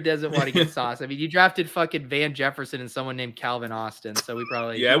 Short gamer doesn't want to get sauce. I mean, you drafted fucking Van Jefferson and someone named Calvin Austin, so we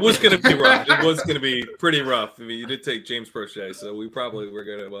probably Yeah, it was going to be rough. It was going to be pretty rough. I mean, you did take James Prochet, so we probably were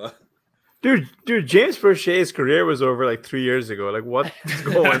going to. Dude, James Prochet's career was over like 3 years ago. Like, what's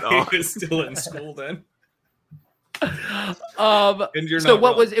going on? He was still in school then. And you're so not what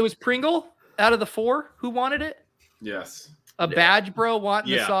wrong. was it? Was Pringle out of the 4 who wanted it? Yes. A badge bro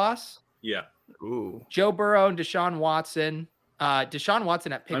wanting the Yeah. sauce. Yeah. Ooh. Joe Burrow and Deshaun Watson. Deshaun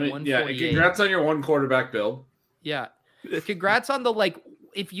Watson at pick 148. Congrats on your 1 quarterback build. Yeah. Congrats on the, like,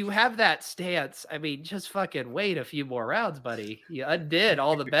 if you have that stance, I mean, just fucking wait a few more rounds, buddy. You undid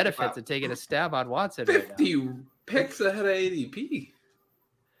all the benefits of taking a stab on Watson. Right now. 50 picks ahead of ADP.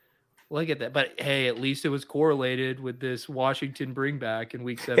 Look at that. But hey, at least it was correlated with this Washington bring back in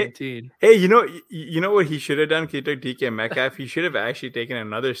week 17. Hey, you know what he should have done? He took DK Metcalf. He should have actually taken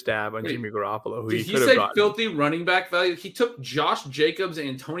another stab on Jimmy Garoppolo, who Did he he could have say gotten. filthy running back value? He took Josh Jacobs and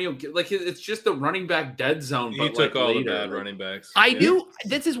Antonio. Like, it's just the running back dead zone. He But took like all later. the bad running backs. I knew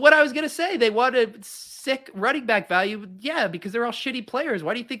this is what I was going to say. They wanted sick running back value. Yeah, because they're all shitty players.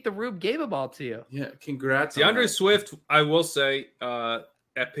 Why do you think the Rube gave them all to you? Yeah, congrats. on DeAndre that. Swift, I will say,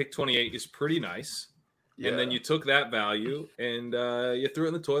 at pick 28 is pretty nice. And then you took that value and you threw it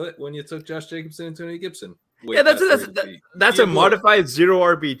in the toilet when you took Josh Jacobson and Antonio Gibson. Yeah, that's a modified 0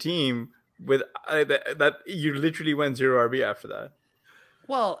 RB team with that you literally went 0 RB after that.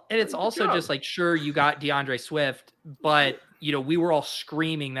 Well, and it's also just like, sure, you got DeAndre Swift, but we were all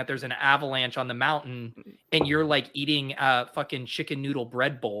screaming that there's an avalanche on the mountain and you're like eating a fucking chicken noodle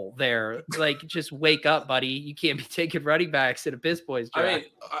bread bowl there. Like, just wake up, buddy. You can't be taking running backs at a Piss Boys draft. I mean,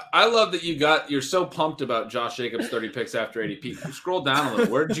 I love that you're so pumped about Josh Jacobs 30 picks after ADP. You scroll down a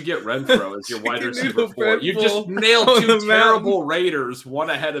little. Where did you get Renfro as your wide receiver 4? You just nailed 2 terrible Raiders, 1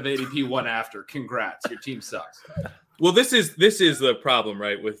 ahead of ADP, 1 after. Congrats. Your team sucks. Well, this is the problem,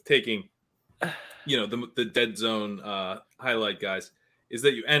 right? With taking, the dead zone highlight guys, is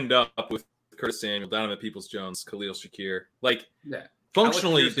that you end up with Curtis Samuel, Donovan Peoples-Jones, Khalil Shakir. Like,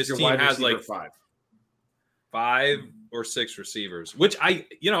 functionally, this team has like 5 or 6 receivers, which I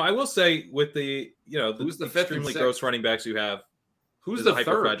will say with the Who's the 5th and extremely 6th? gross running backs you have. Who's the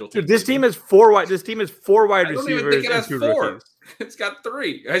 3rd? Dude, this team is 4 wide. This team is 4 wide I don't receivers even think it and has 2 4. rookies. It's got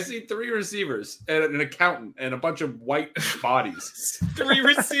 3. I see 3 receivers and an accountant and a bunch of white bodies. 3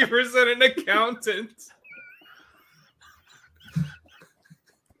 receivers and an accountant.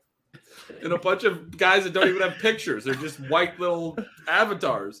 And a bunch of guys that don't even have pictures. They're just white little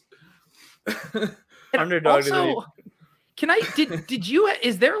avatars. Underdog. Also, did you,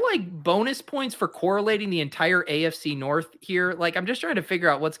 is there like bonus points for correlating the entire AFC North here? Like, I'm just trying to figure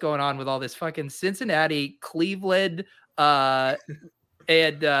out what's going on with all this fucking Cincinnati, Cleveland, and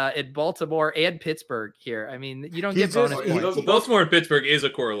Baltimore and Pittsburgh here. I mean, you don't get bonus points. Those- Baltimore and Pittsburgh is a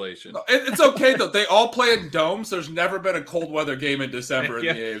correlation. It's okay though. They all play in domes. So there's never been a cold weather game in December in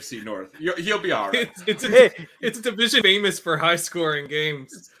Yeah. the AFC North. He'll be all right. It's a division famous for high scoring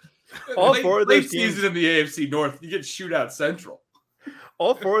games. All late, 4 of late those teams. season in the AFC North, you get shootout central.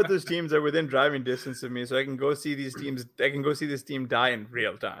 All 4 of those teams are within driving distance of me, so I can go see these teams. I can go see this team die in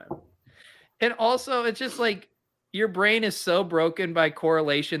real time. And also, it's just like your brain is so broken by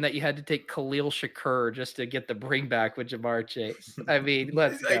correlation that you had to take Khalil Shakur just to get the bring back with Jamar Chase. I mean,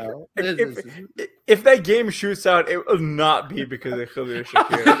 let's go. If that game shoots out, it will not be because of Khalil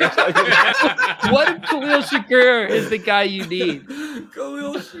Shakir. What if Khalil Shakur is the guy you need?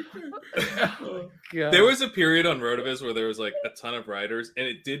 Khalil Shakur. Oh, God. There was a period on Rotoviz where there was like a ton of writers, and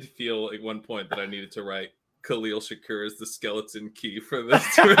it did feel at one point that I needed to write Khalil Shakur as the skeleton key for this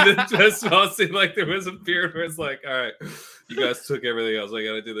for the best policy. Like, there was a period where it's like, all right, you guys took everything else. I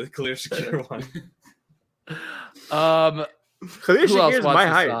got to do the Khalil Shakur one. Khalil Who else Shakir is wants my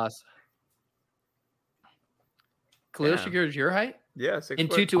the height. sauce? Khalil Yeah. Shakir is your height? Yeah, 6 And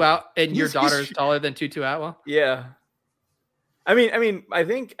foot. Tutu out, and your He's- daughter he's- is taller than Tutu Atwell? Yeah. I think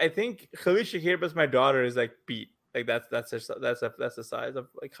Khalil Shakir plus my daughter is like Pete. Like that's the size of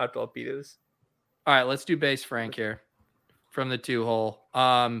like how tall Pete is. All right, let's do base Frank here from the 2-hole.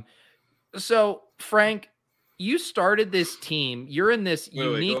 So Frank, you started this team. You're in this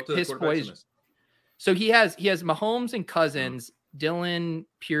Go unique up to the Piss quarterbacks Boys. on this. So he has Mahomes and Cousins, Dylan,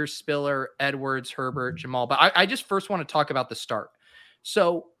 Pierce, Spiller, Edwards, Herbert, Jamal. But I just first want to talk about the start.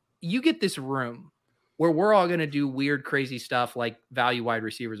 So you get this room where we're all going to do weird, crazy stuff like value wide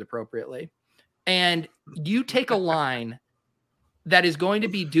receivers appropriately. And you take a line that is going to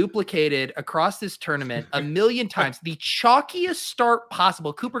be duplicated across this tournament a million times. The chalkiest start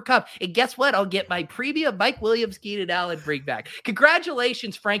possible, Cooper Kupp. And guess what? I'll get my premium Mike Williams, Keenan Allen bring back.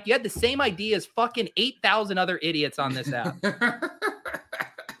 Congratulations, Frank. You had the same idea as fucking 8,000 other idiots on this app.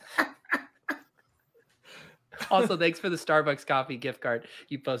 Also, thanks for the Starbucks coffee gift card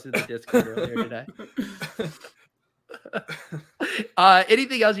you posted in the Discord earlier today.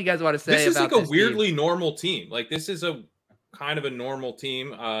 Anything else you guys want to say? This is about like a this weirdly team? normal team. Like this is a kind of a normal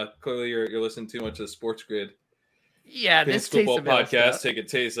team. Clearly, you're listening too much to Sports Grid. Yeah, this football Taysom Hill podcast. stuff. Take a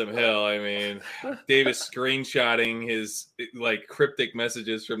Taysom Hill. I mean, Davis screenshotting his like cryptic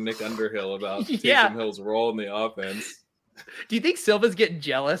messages from Nick Underhill about Yeah. Taysom Hill's role in the offense. Do you think Silva's getting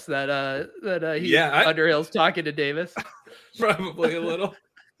jealous that Underhill's talking to Davis? Probably a little.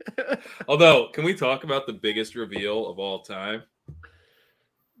 Although, can we talk about the biggest reveal of all time?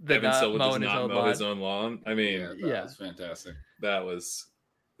 Evan Silva does not mow his own lawn. I mean, that was fantastic. That was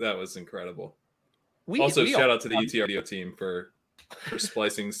incredible. We shout out to the UT Radio team for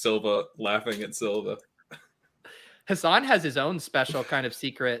splicing Silva laughing at Silva. Hassan has his own special kind of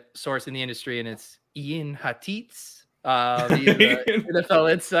secret source in the industry, and it's Ian Hatitz. He's an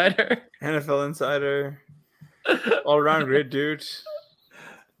NFL insider. NFL insider. All around great dude.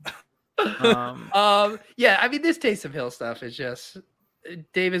 Yeah, I mean, this Taysom Hill stuff is just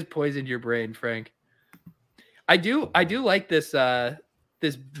Davis poisoned your brain, Frank. I do like this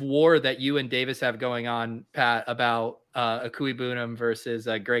this war that you and Davis have going on, Pat, about Akui Bunam versus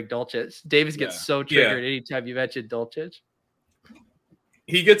Greg Dulcich. Davis gets so triggered anytime you mention Dulcich.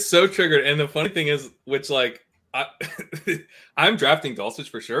 He gets so triggered, and the funny thing is, which like I'm drafting Dulcich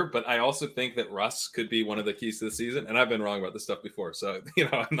for sure, but I also think that Russ could be one of the keys to the season, and I've been wrong about this stuff before. So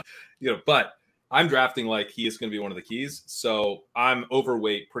but I'm drafting like he is going to be one of the keys. So I'm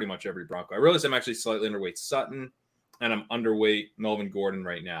overweight pretty much every Bronco. I realize I'm actually slightly underweight Sutton, and I'm underweight Melvin Gordon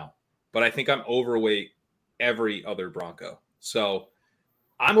right now, but I think I'm overweight every other Bronco. So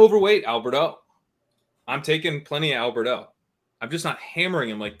I'm overweight Alberto. I'm taking plenty of Alberto. I'm just not hammering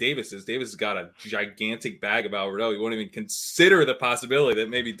him like Davis is. Davis has got a gigantic bag of Alberto. He won't even consider the possibility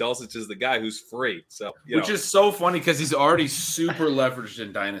that maybe Dulcich is the guy who's free. So, which is so funny because he's already super leveraged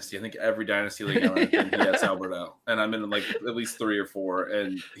in Dynasty. I think every Dynasty league I'm in, he has Alberto, and I'm in like at least 3 or 4,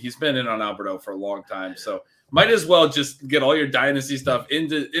 and he's been in on Alberto for a long time. So might as well just get all your Dynasty stuff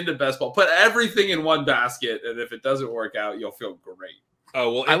into best ball, put everything in one basket, and if it doesn't work out, you'll feel great.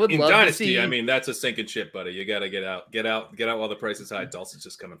 Oh, well, I would in love Dynasty, to see... I mean, that's a sinking ship, buddy. You got to get out while the price is high. Dulcich's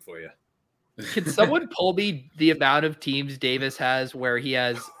just coming for you. Can someone pull me the amount of teams Davis has where he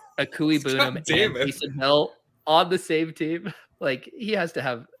has Akui Bunam and Taysom Hill on the same team? Like, he has to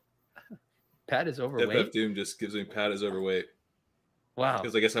have... Pat is overweight. FF Doom just gives me Pat is overweight. Wow.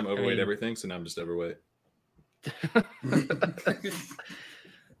 Because I guess I'm overweight everything, so now I'm just overweight.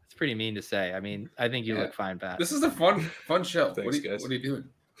 It's pretty mean to say. I mean, I think you look fine, Pat. This is a fun show. Thanks, guys. What are you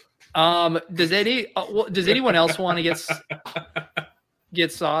doing? Does anyone else want to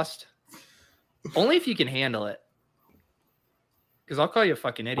get sauced? Only if you can handle it. Because I'll call you a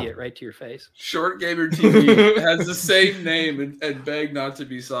fucking idiot right to your face. Short Gamer TV has the same name and begged not to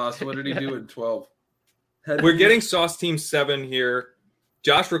be sauced. What did he do in 12? We're getting Sauce Team 7 here.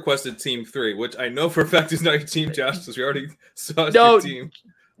 Josh requested Team 3, which I know for a fact is not your team, Josh, because we already sauced your team.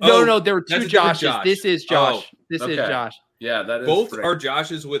 No, there were 2 Joshes. Josh. This is Josh. Oh, this is Josh. Yeah, that is both Frank. are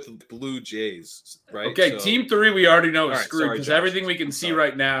Joshes with Blue Jays, right? Okay, So, Team 3 we already know is right, screwed sorry, because Josh. everything we can see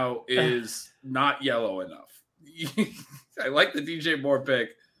right now is not yellow enough. I like the DJ Moore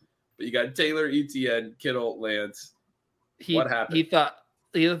pick, but you got Taylor, Etienne, Kittle, Lance. What happened?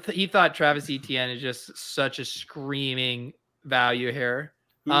 He thought Travis Etienne is just such a screaming value here.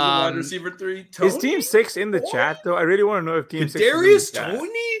 Who's the wide receiver 3? Tony? Is Team 6 in the chat though? I really want to know if Team 6 Darius is in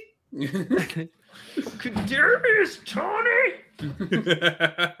the chat. Tony? Darius Tony.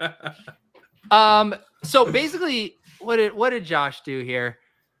 So basically, what did Josh do here?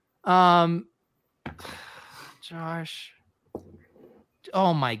 Josh.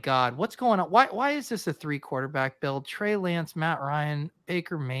 Oh my God, what's going on? Why is this a 3 quarterback build? Trey Lance, Matt Ryan,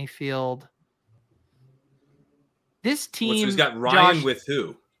 Baker Mayfield. This team. So he's got Ryan Josh, with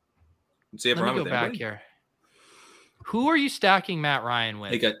who? Does he have let Ryan me with go back anybody? here. Who are you stacking Matt Ryan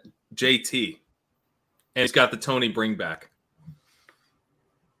with? He got JT, and he's got the Tony bringback.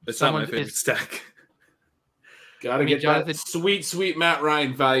 It's not my favorite stack. Gotta get that sweet Matt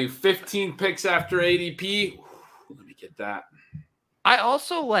Ryan value. 15 picks after ADP. Let me get that. I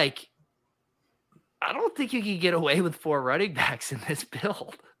also I don't think you can get away with 4 running backs in this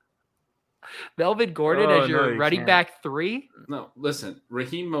build. Melvin Gordon as your running back 3? No, listen,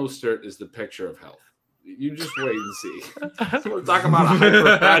 Raheem Mostert is the picture of health. You just wait and see. We're talking about a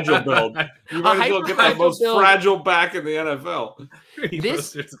hyper fragile build. You might as well get the most fragile back in the NFL.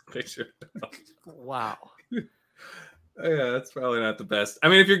 This is a picture. Wow. Yeah, that's probably not the best. I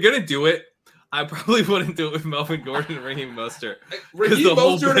mean, if you're gonna do it, I probably wouldn't do it with Melvin Gordon and Raheem Mostert. Because the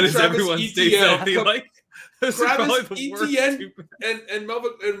whole point is everyone stays healthy. Like, Travis Etienne and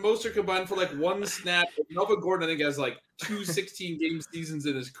Melvin and Mostert combined for like one snap. Melvin Gordon, I think, has like 2 16-game seasons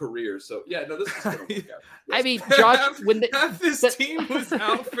in his career. So yeah, no, this is gonna work out. Yes. I mean, Josh, when this team was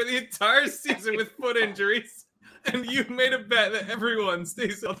out for the entire season with foot injuries, and you made a bet that everyone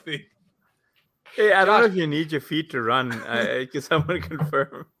stays healthy. Hey, I don't know if you need your feet to run. Can someone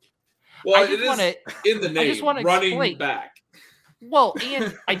confirm? Well, it is in the name, running back. Well,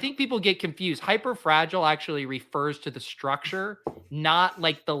 and I think people get confused. Hyperfragile actually refers to the structure, not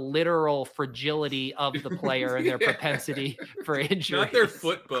like the literal fragility of the player and their propensity for injury. Not their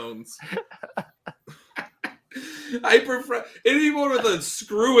foot bones. Anyone with a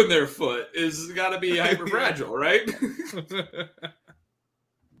screw in their foot is got to be hyperfragile, right?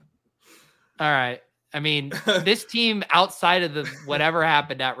 All right. I mean, this team outside of the whatever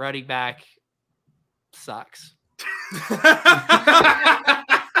happened at running back sucks. I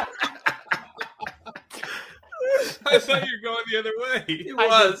thought you were going the other way. He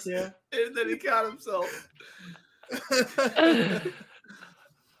was. And then he caught himself.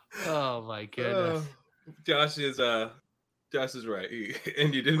 Oh my goodness. Josh is right.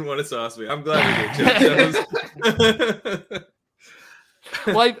 And you didn't want to sauce me. I'm glad you did.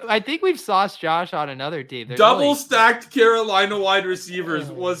 Well, I think we've sauced Josh on another team. Double stacked Carolina wide receivers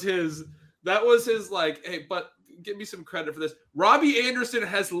was his. That was his like, hey, but give me some credit for this. Robbie Anderson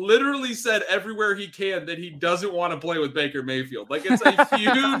has literally said everywhere he can that he doesn't want to play with Baker Mayfield. Like, it's a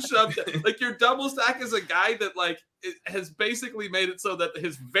huge something. Like, your double stack is a guy that like has basically made it so that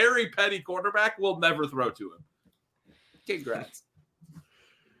his very petty quarterback will never throw to him. Congrats.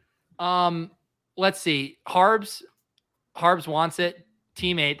 Let's see. Harbs wants it.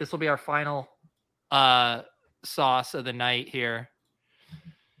 Teammate. This will be our final sauce of the night here.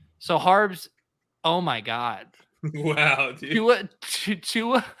 So Harbs, oh my God. Wow, dude.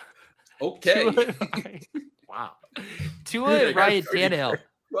 Tua. Okay. Wow. Tua Ryan Tannehill.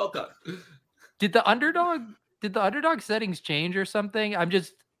 Well done. Did the underdog settings change or something? I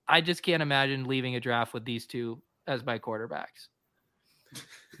just can't imagine leaving a draft with these two as my quarterbacks.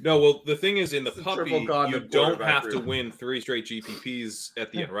 No, well, the thing is, in the puppy, you don't have to win 3 straight GPPs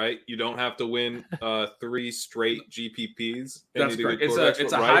at the end, right? You don't have to win 3 straight GPPs. That's correct.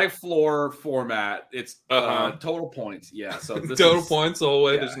 It's a high floor format. It's total points. Yeah. So total points the whole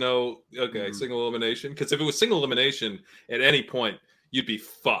way. Yeah. There's no single elimination. Because if it was single elimination at any point, you'd be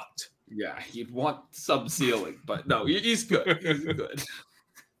fucked. Yeah, you'd want sub ceiling, but no, he's good. He's good.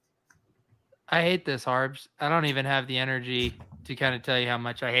 I hate this, Harbs. I don't even have the energy to kind of tell you how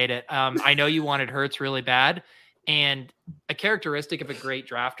much I hate it. I know you wanted Hurts really bad, and a characteristic of a great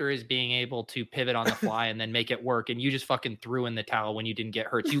drafter is being able to pivot on the fly and then make it work. And you just fucking threw in the towel when you didn't get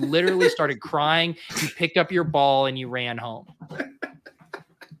Hurts. You literally started crying. You picked up your ball and you ran home.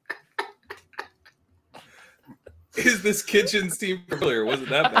 Is this Kitchens team earlier? Was it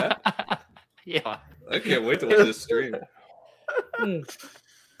that bad? Yeah. I can't wait to watch this stream.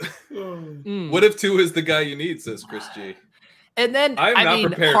 What if 2 is the guy you need, says Chris G. And then I'm not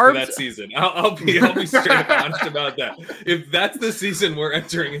prepared for that season. I'll be straight up honest about that. If that's the season we're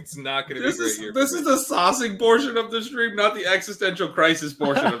entering, it's not going to be a great year. This is the saucing portion of the stream, not the existential crisis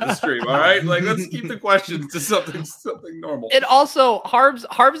portion of the stream. All right, like let's keep the questions to something normal. And also, Harbs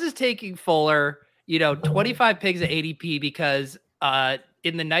is taking Fuller. 25 pigs at ADP because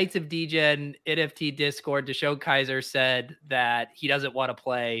in the Knights of Degen NFT Discord, Deshaun Kaiser said that he doesn't want to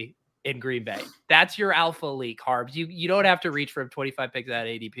play in Green Bay. That's your alpha leak, Harbs. You don't have to reach for 25 picks at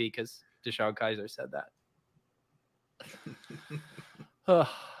ADP because Deshaun Kaiser said that.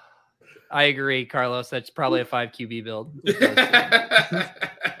 I agree, Carlos. That's probably a 5 QB build.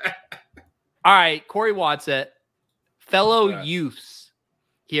 All right, Corey wants it. Fellow youths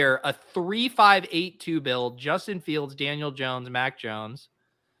here, a 3-5-8-2 build. Justin Fields, Daniel Jones, Mac Jones.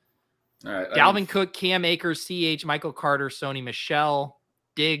 All right, Dalvin Cook, Cam Akers, CH, Michael Carter, Sony Michel,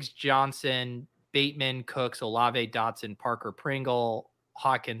 Diggs, Johnson, Bateman, Cooks, Olave, Dotson, Parker, Pringle,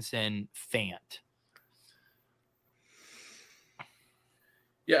 Hawkinson, Fant.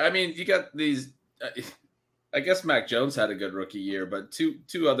 Yeah, I mean, you got these. I guess Mac Jones had a good rookie year, but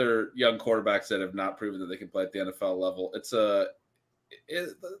two other young quarterbacks that have not proven that they can play at the NFL level.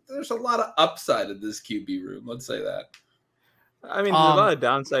 There's a lot of upside in this QB room. Let's say that. I mean, there's a lot of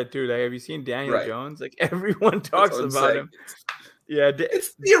downside too. Like, have you seen Daniel Jones? Like, everyone talks about him. Yeah,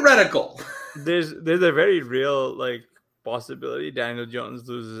 It's theoretical. there's a very real like possibility Daniel Jones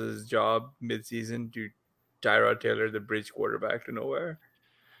loses his job midseason to Tyrod Taylor, the bridge quarterback to nowhere.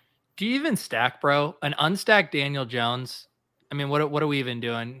 Do you even stack, bro? An unstacked Daniel Jones? I mean, what are we even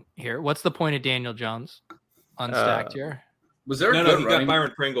doing here? What's the point of Daniel Jones unstacked here? Was there No, he got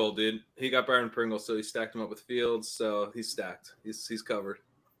Byron Pringle, dude. He got Byron Pringle, so he stacked him up with Fields, so he's stacked. He's covered.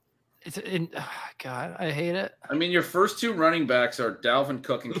 God, I hate it. I mean, your first two running backs are Dalvin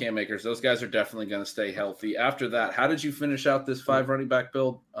Cook and Cam Akers. Those guys are definitely going to stay healthy. After that, how did you finish out this 5 running back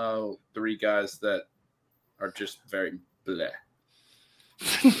build? 3 guys that are just very bleh.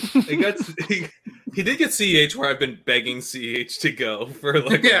 He did get CH where I've been begging CH to go for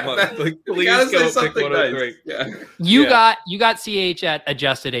like a month. Like, please go pick 103. Nice. Yeah. You got CH at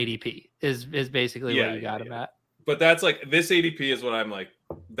adjusted ADP is basically where you got him at. But that's like this ADP is what I'm like.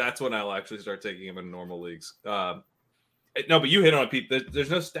 That's when I'll actually start taking him in normal leagues. No, but you hit on it, Pete. There's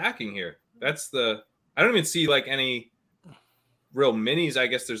no stacking here. I don't even see like any real minis. I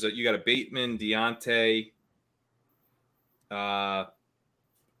guess you got a Bateman, Deontay.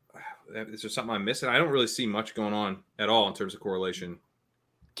 Is there something I'm missing? I don't really see much going on at all in terms of correlation.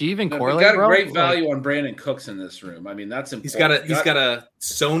 Do you even correlate? We got bro? great value on Brandon Cooks in this room. I mean, that's important. He's got a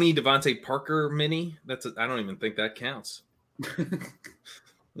Sony Devontae Parker mini. I don't even think that counts.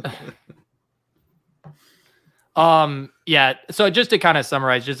 Yeah. So just to kind of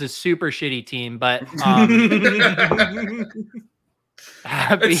summarize, just a super shitty team, but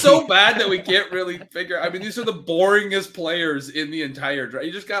it's so bad that we can't really figure. I mean, these are the boringest players in the entire draft.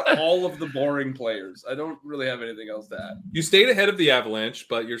 You just got all of the boring players. I don't really have anything else to add. You stayed ahead of the Avalanche,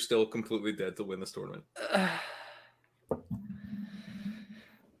 but you're still completely dead to win this tournament.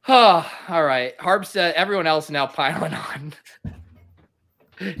 Oh, all right. Harb said everyone else now piling on.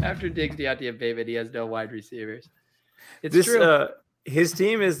 After Diggs, Deontay, and Bateman, he has no wide receivers. It's true. His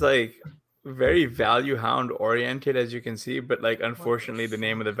team is like very value hound oriented, as you can see, but like unfortunately, the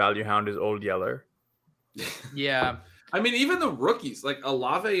name of the value hound is Old Yeller. Yeah. I mean, even the rookies like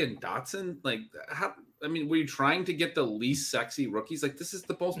Olave and Dotson, like were you trying to get the least sexy rookies? Like, this is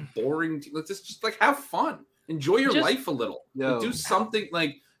the most boring team. Let's just like have fun, enjoy your life a little. Like, do something.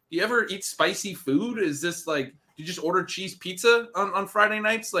 Like, do you ever eat spicy food? Is this like you just order cheese pizza on Friday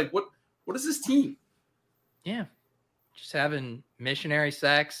nights? Like, what is this team? Yeah, just having missionary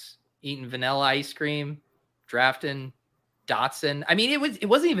sex, eating vanilla ice cream, drafting Dotson. I mean, it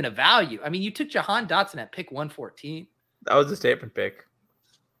wasn't even a value. I mean, you took Jahan Dotson at pick 114. That was a statement pick.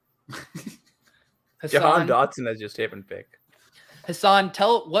 Jahan Dotson as your statement pick. Hassan,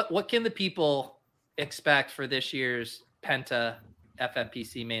 tell what can the people expect for this year's Penta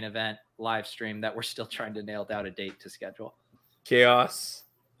FFPC main event live stream that we're still trying to nail down a date to schedule? Chaos.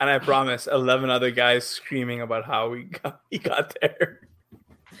 And I promise 11 other guys screaming about how he got there.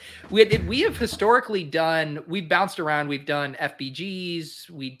 We have historically we've bounced around. We've done FBGs.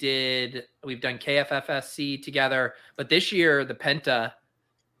 We've done KFFSC together. But this year, the Penta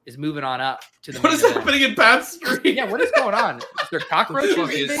is moving on up to the What is happening in Pat's screen? Yeah, what is going on? Is there cockroaches? What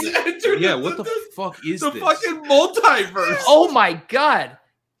the fuck is the this? fucking multiverse. Oh my god!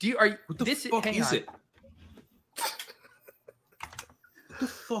 What the fuck is it? What the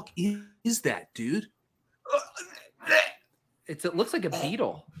fuck is that, dude? It looks like a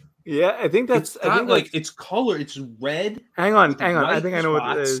beetle. Yeah, I think that's. It's not like it's color. It's red. Hang on. I think I know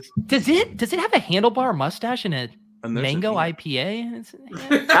what it is. Does it have a handlebar mustache and a mango IPA?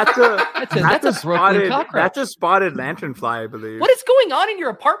 That's a Brooklyn cockroach. That's a spotted lanternfly, I believe. What is going on in your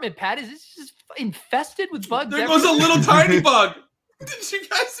apartment, Pat? Is this just infested with bugs? There goes a little tiny bug. Did you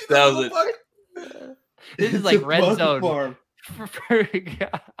guys see that little bug? This is like red zone.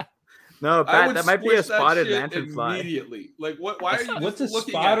 No, Pat, that might be a spotted lanternfly. Immediately, like what? Why are you? What's a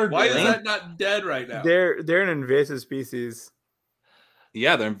looking spotted? Why is that not dead right now? They're an invasive species.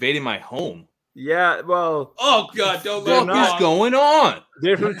 Yeah, they're invading my home. Yeah, well. Oh God! Don't what is going on?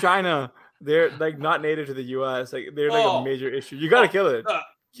 They're from China. They're like not native to the U.S. Like they're like a major issue. You gotta kill it.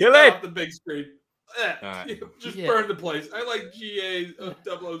 Kill it. Off the big screen. Right. Just burn the place. I like GA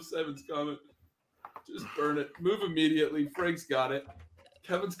 007's comment. Just burn it. Move immediately. Frank's got it.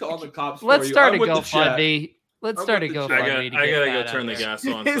 Kevin's calling the cops. Let's for start you. a GoFundMe. Let's start a GoFundMe. I gotta go turn the gas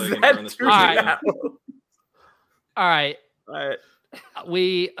on so I can turn this. All right. All right.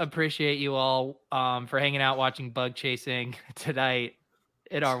 We appreciate you all for hanging out, watching bug chasing tonight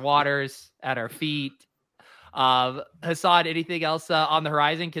in our waters, at our feet. Hassan, anything else on the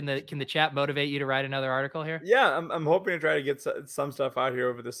horizon? Can the chat motivate you to write another article here? Yeah, I'm hoping to try to get some stuff out here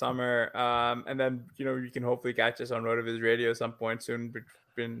over the summer, and then you can hopefully catch us on RotoViz Radio at some point soon.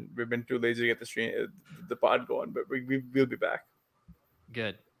 We've been too lazy to get the pod going, but we'll be back.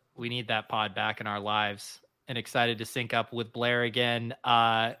 Good. We need that pod back in our lives, and excited to sync up with Blair again.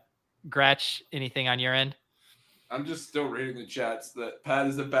 Gretch, anything on your end? I'm just still reading the chats that Pat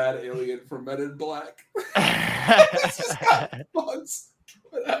is a bad alien from Men in Black. Bugs.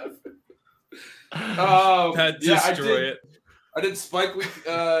 What happened? Pat, destroy it. I did Spike Week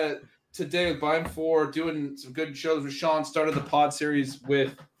today with Bind 4, doing some good shows with Sean. Started the pod series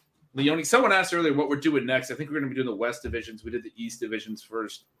with Leone. Someone asked earlier what we're doing next. I think we're going to be doing the West divisions. We did the East divisions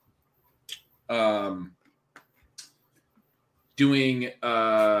first. Doing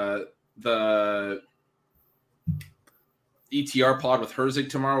the ETR pod with Herzig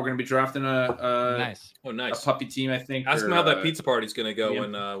tomorrow. We're going to be drafting a nice a puppy team, I think. Ask him how that pizza party's going to go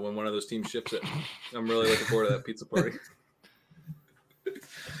when one of those teams ships it. I'm really looking forward to that pizza party.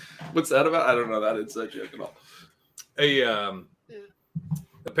 What's that about? I don't know that inside joke at all. Hey,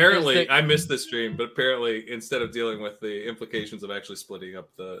 apparently I missed this stream, but apparently instead of dealing with the implications of actually splitting up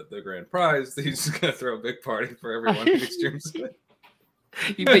the grand prize, he's just going to throw a big party for everyone who streams it.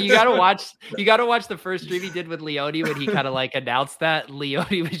 But you gotta watch the first stream he did with Leone when he kind of like announced that.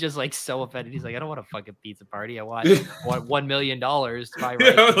 Leone was just like so offended. He's like, I don't want a fucking pizza party. I want $1 million. Like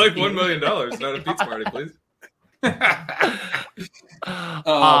 $1 million, not a pizza party, please. But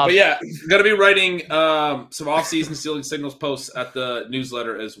yeah, gonna be writing some off-season stealing signals posts at the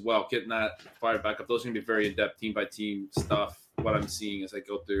newsletter as well, getting that fired back up. Those are gonna be very in-depth team by team stuff. What I'm seeing as I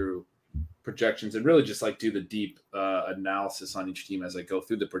go through projections and really just like do the deep analysis on each team as I go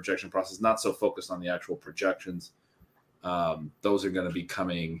through the projection process, not so focused on the actual projections. Those are going to be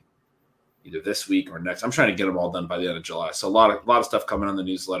coming either this week or next. I'm trying to get them all done by the end of July. So a lot of stuff coming on the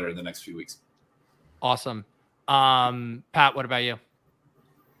newsletter in the next few weeks. Awesome. Pat, what about you?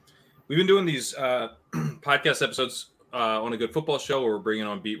 We've been doing these podcast episodes on A Good Football Show where we're bringing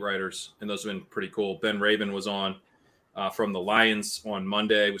on beat writers, and those have been pretty cool. Ben Raven was on from the Lions on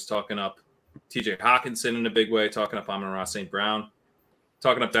Monday, was talking up TJ Hawkinson in a big way, talking up Amon-Ra St. Brown,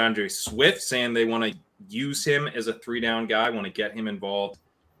 talking up DeAndre Swift, saying they want to use him as a 3-down guy, want to get him involved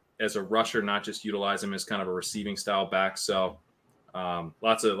as a rusher, not just utilize him as kind of a receiving style back. So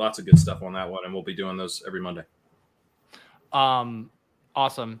lots of good stuff on that one, and we'll be doing those every Monday.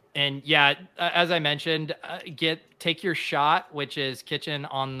 Awesome. And yeah, as I mentioned, take your shot, which is Kitchen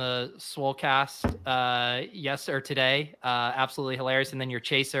on the Swolecast today. Absolutely hilarious. And then your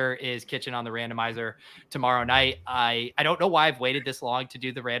chaser is Kitchen on the randomizer tomorrow night. I don't know why I've waited this long to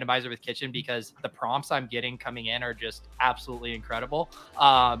do the randomizer with Kitchen, because the prompts I'm getting coming in are just absolutely incredible.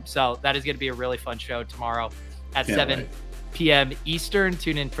 So that is going to be a really fun show tomorrow at 7 p.m. Eastern.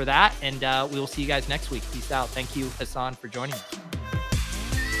 Tune in for that, and we will see you guys next week. Peace out. Thank you, Hassan, for joining us.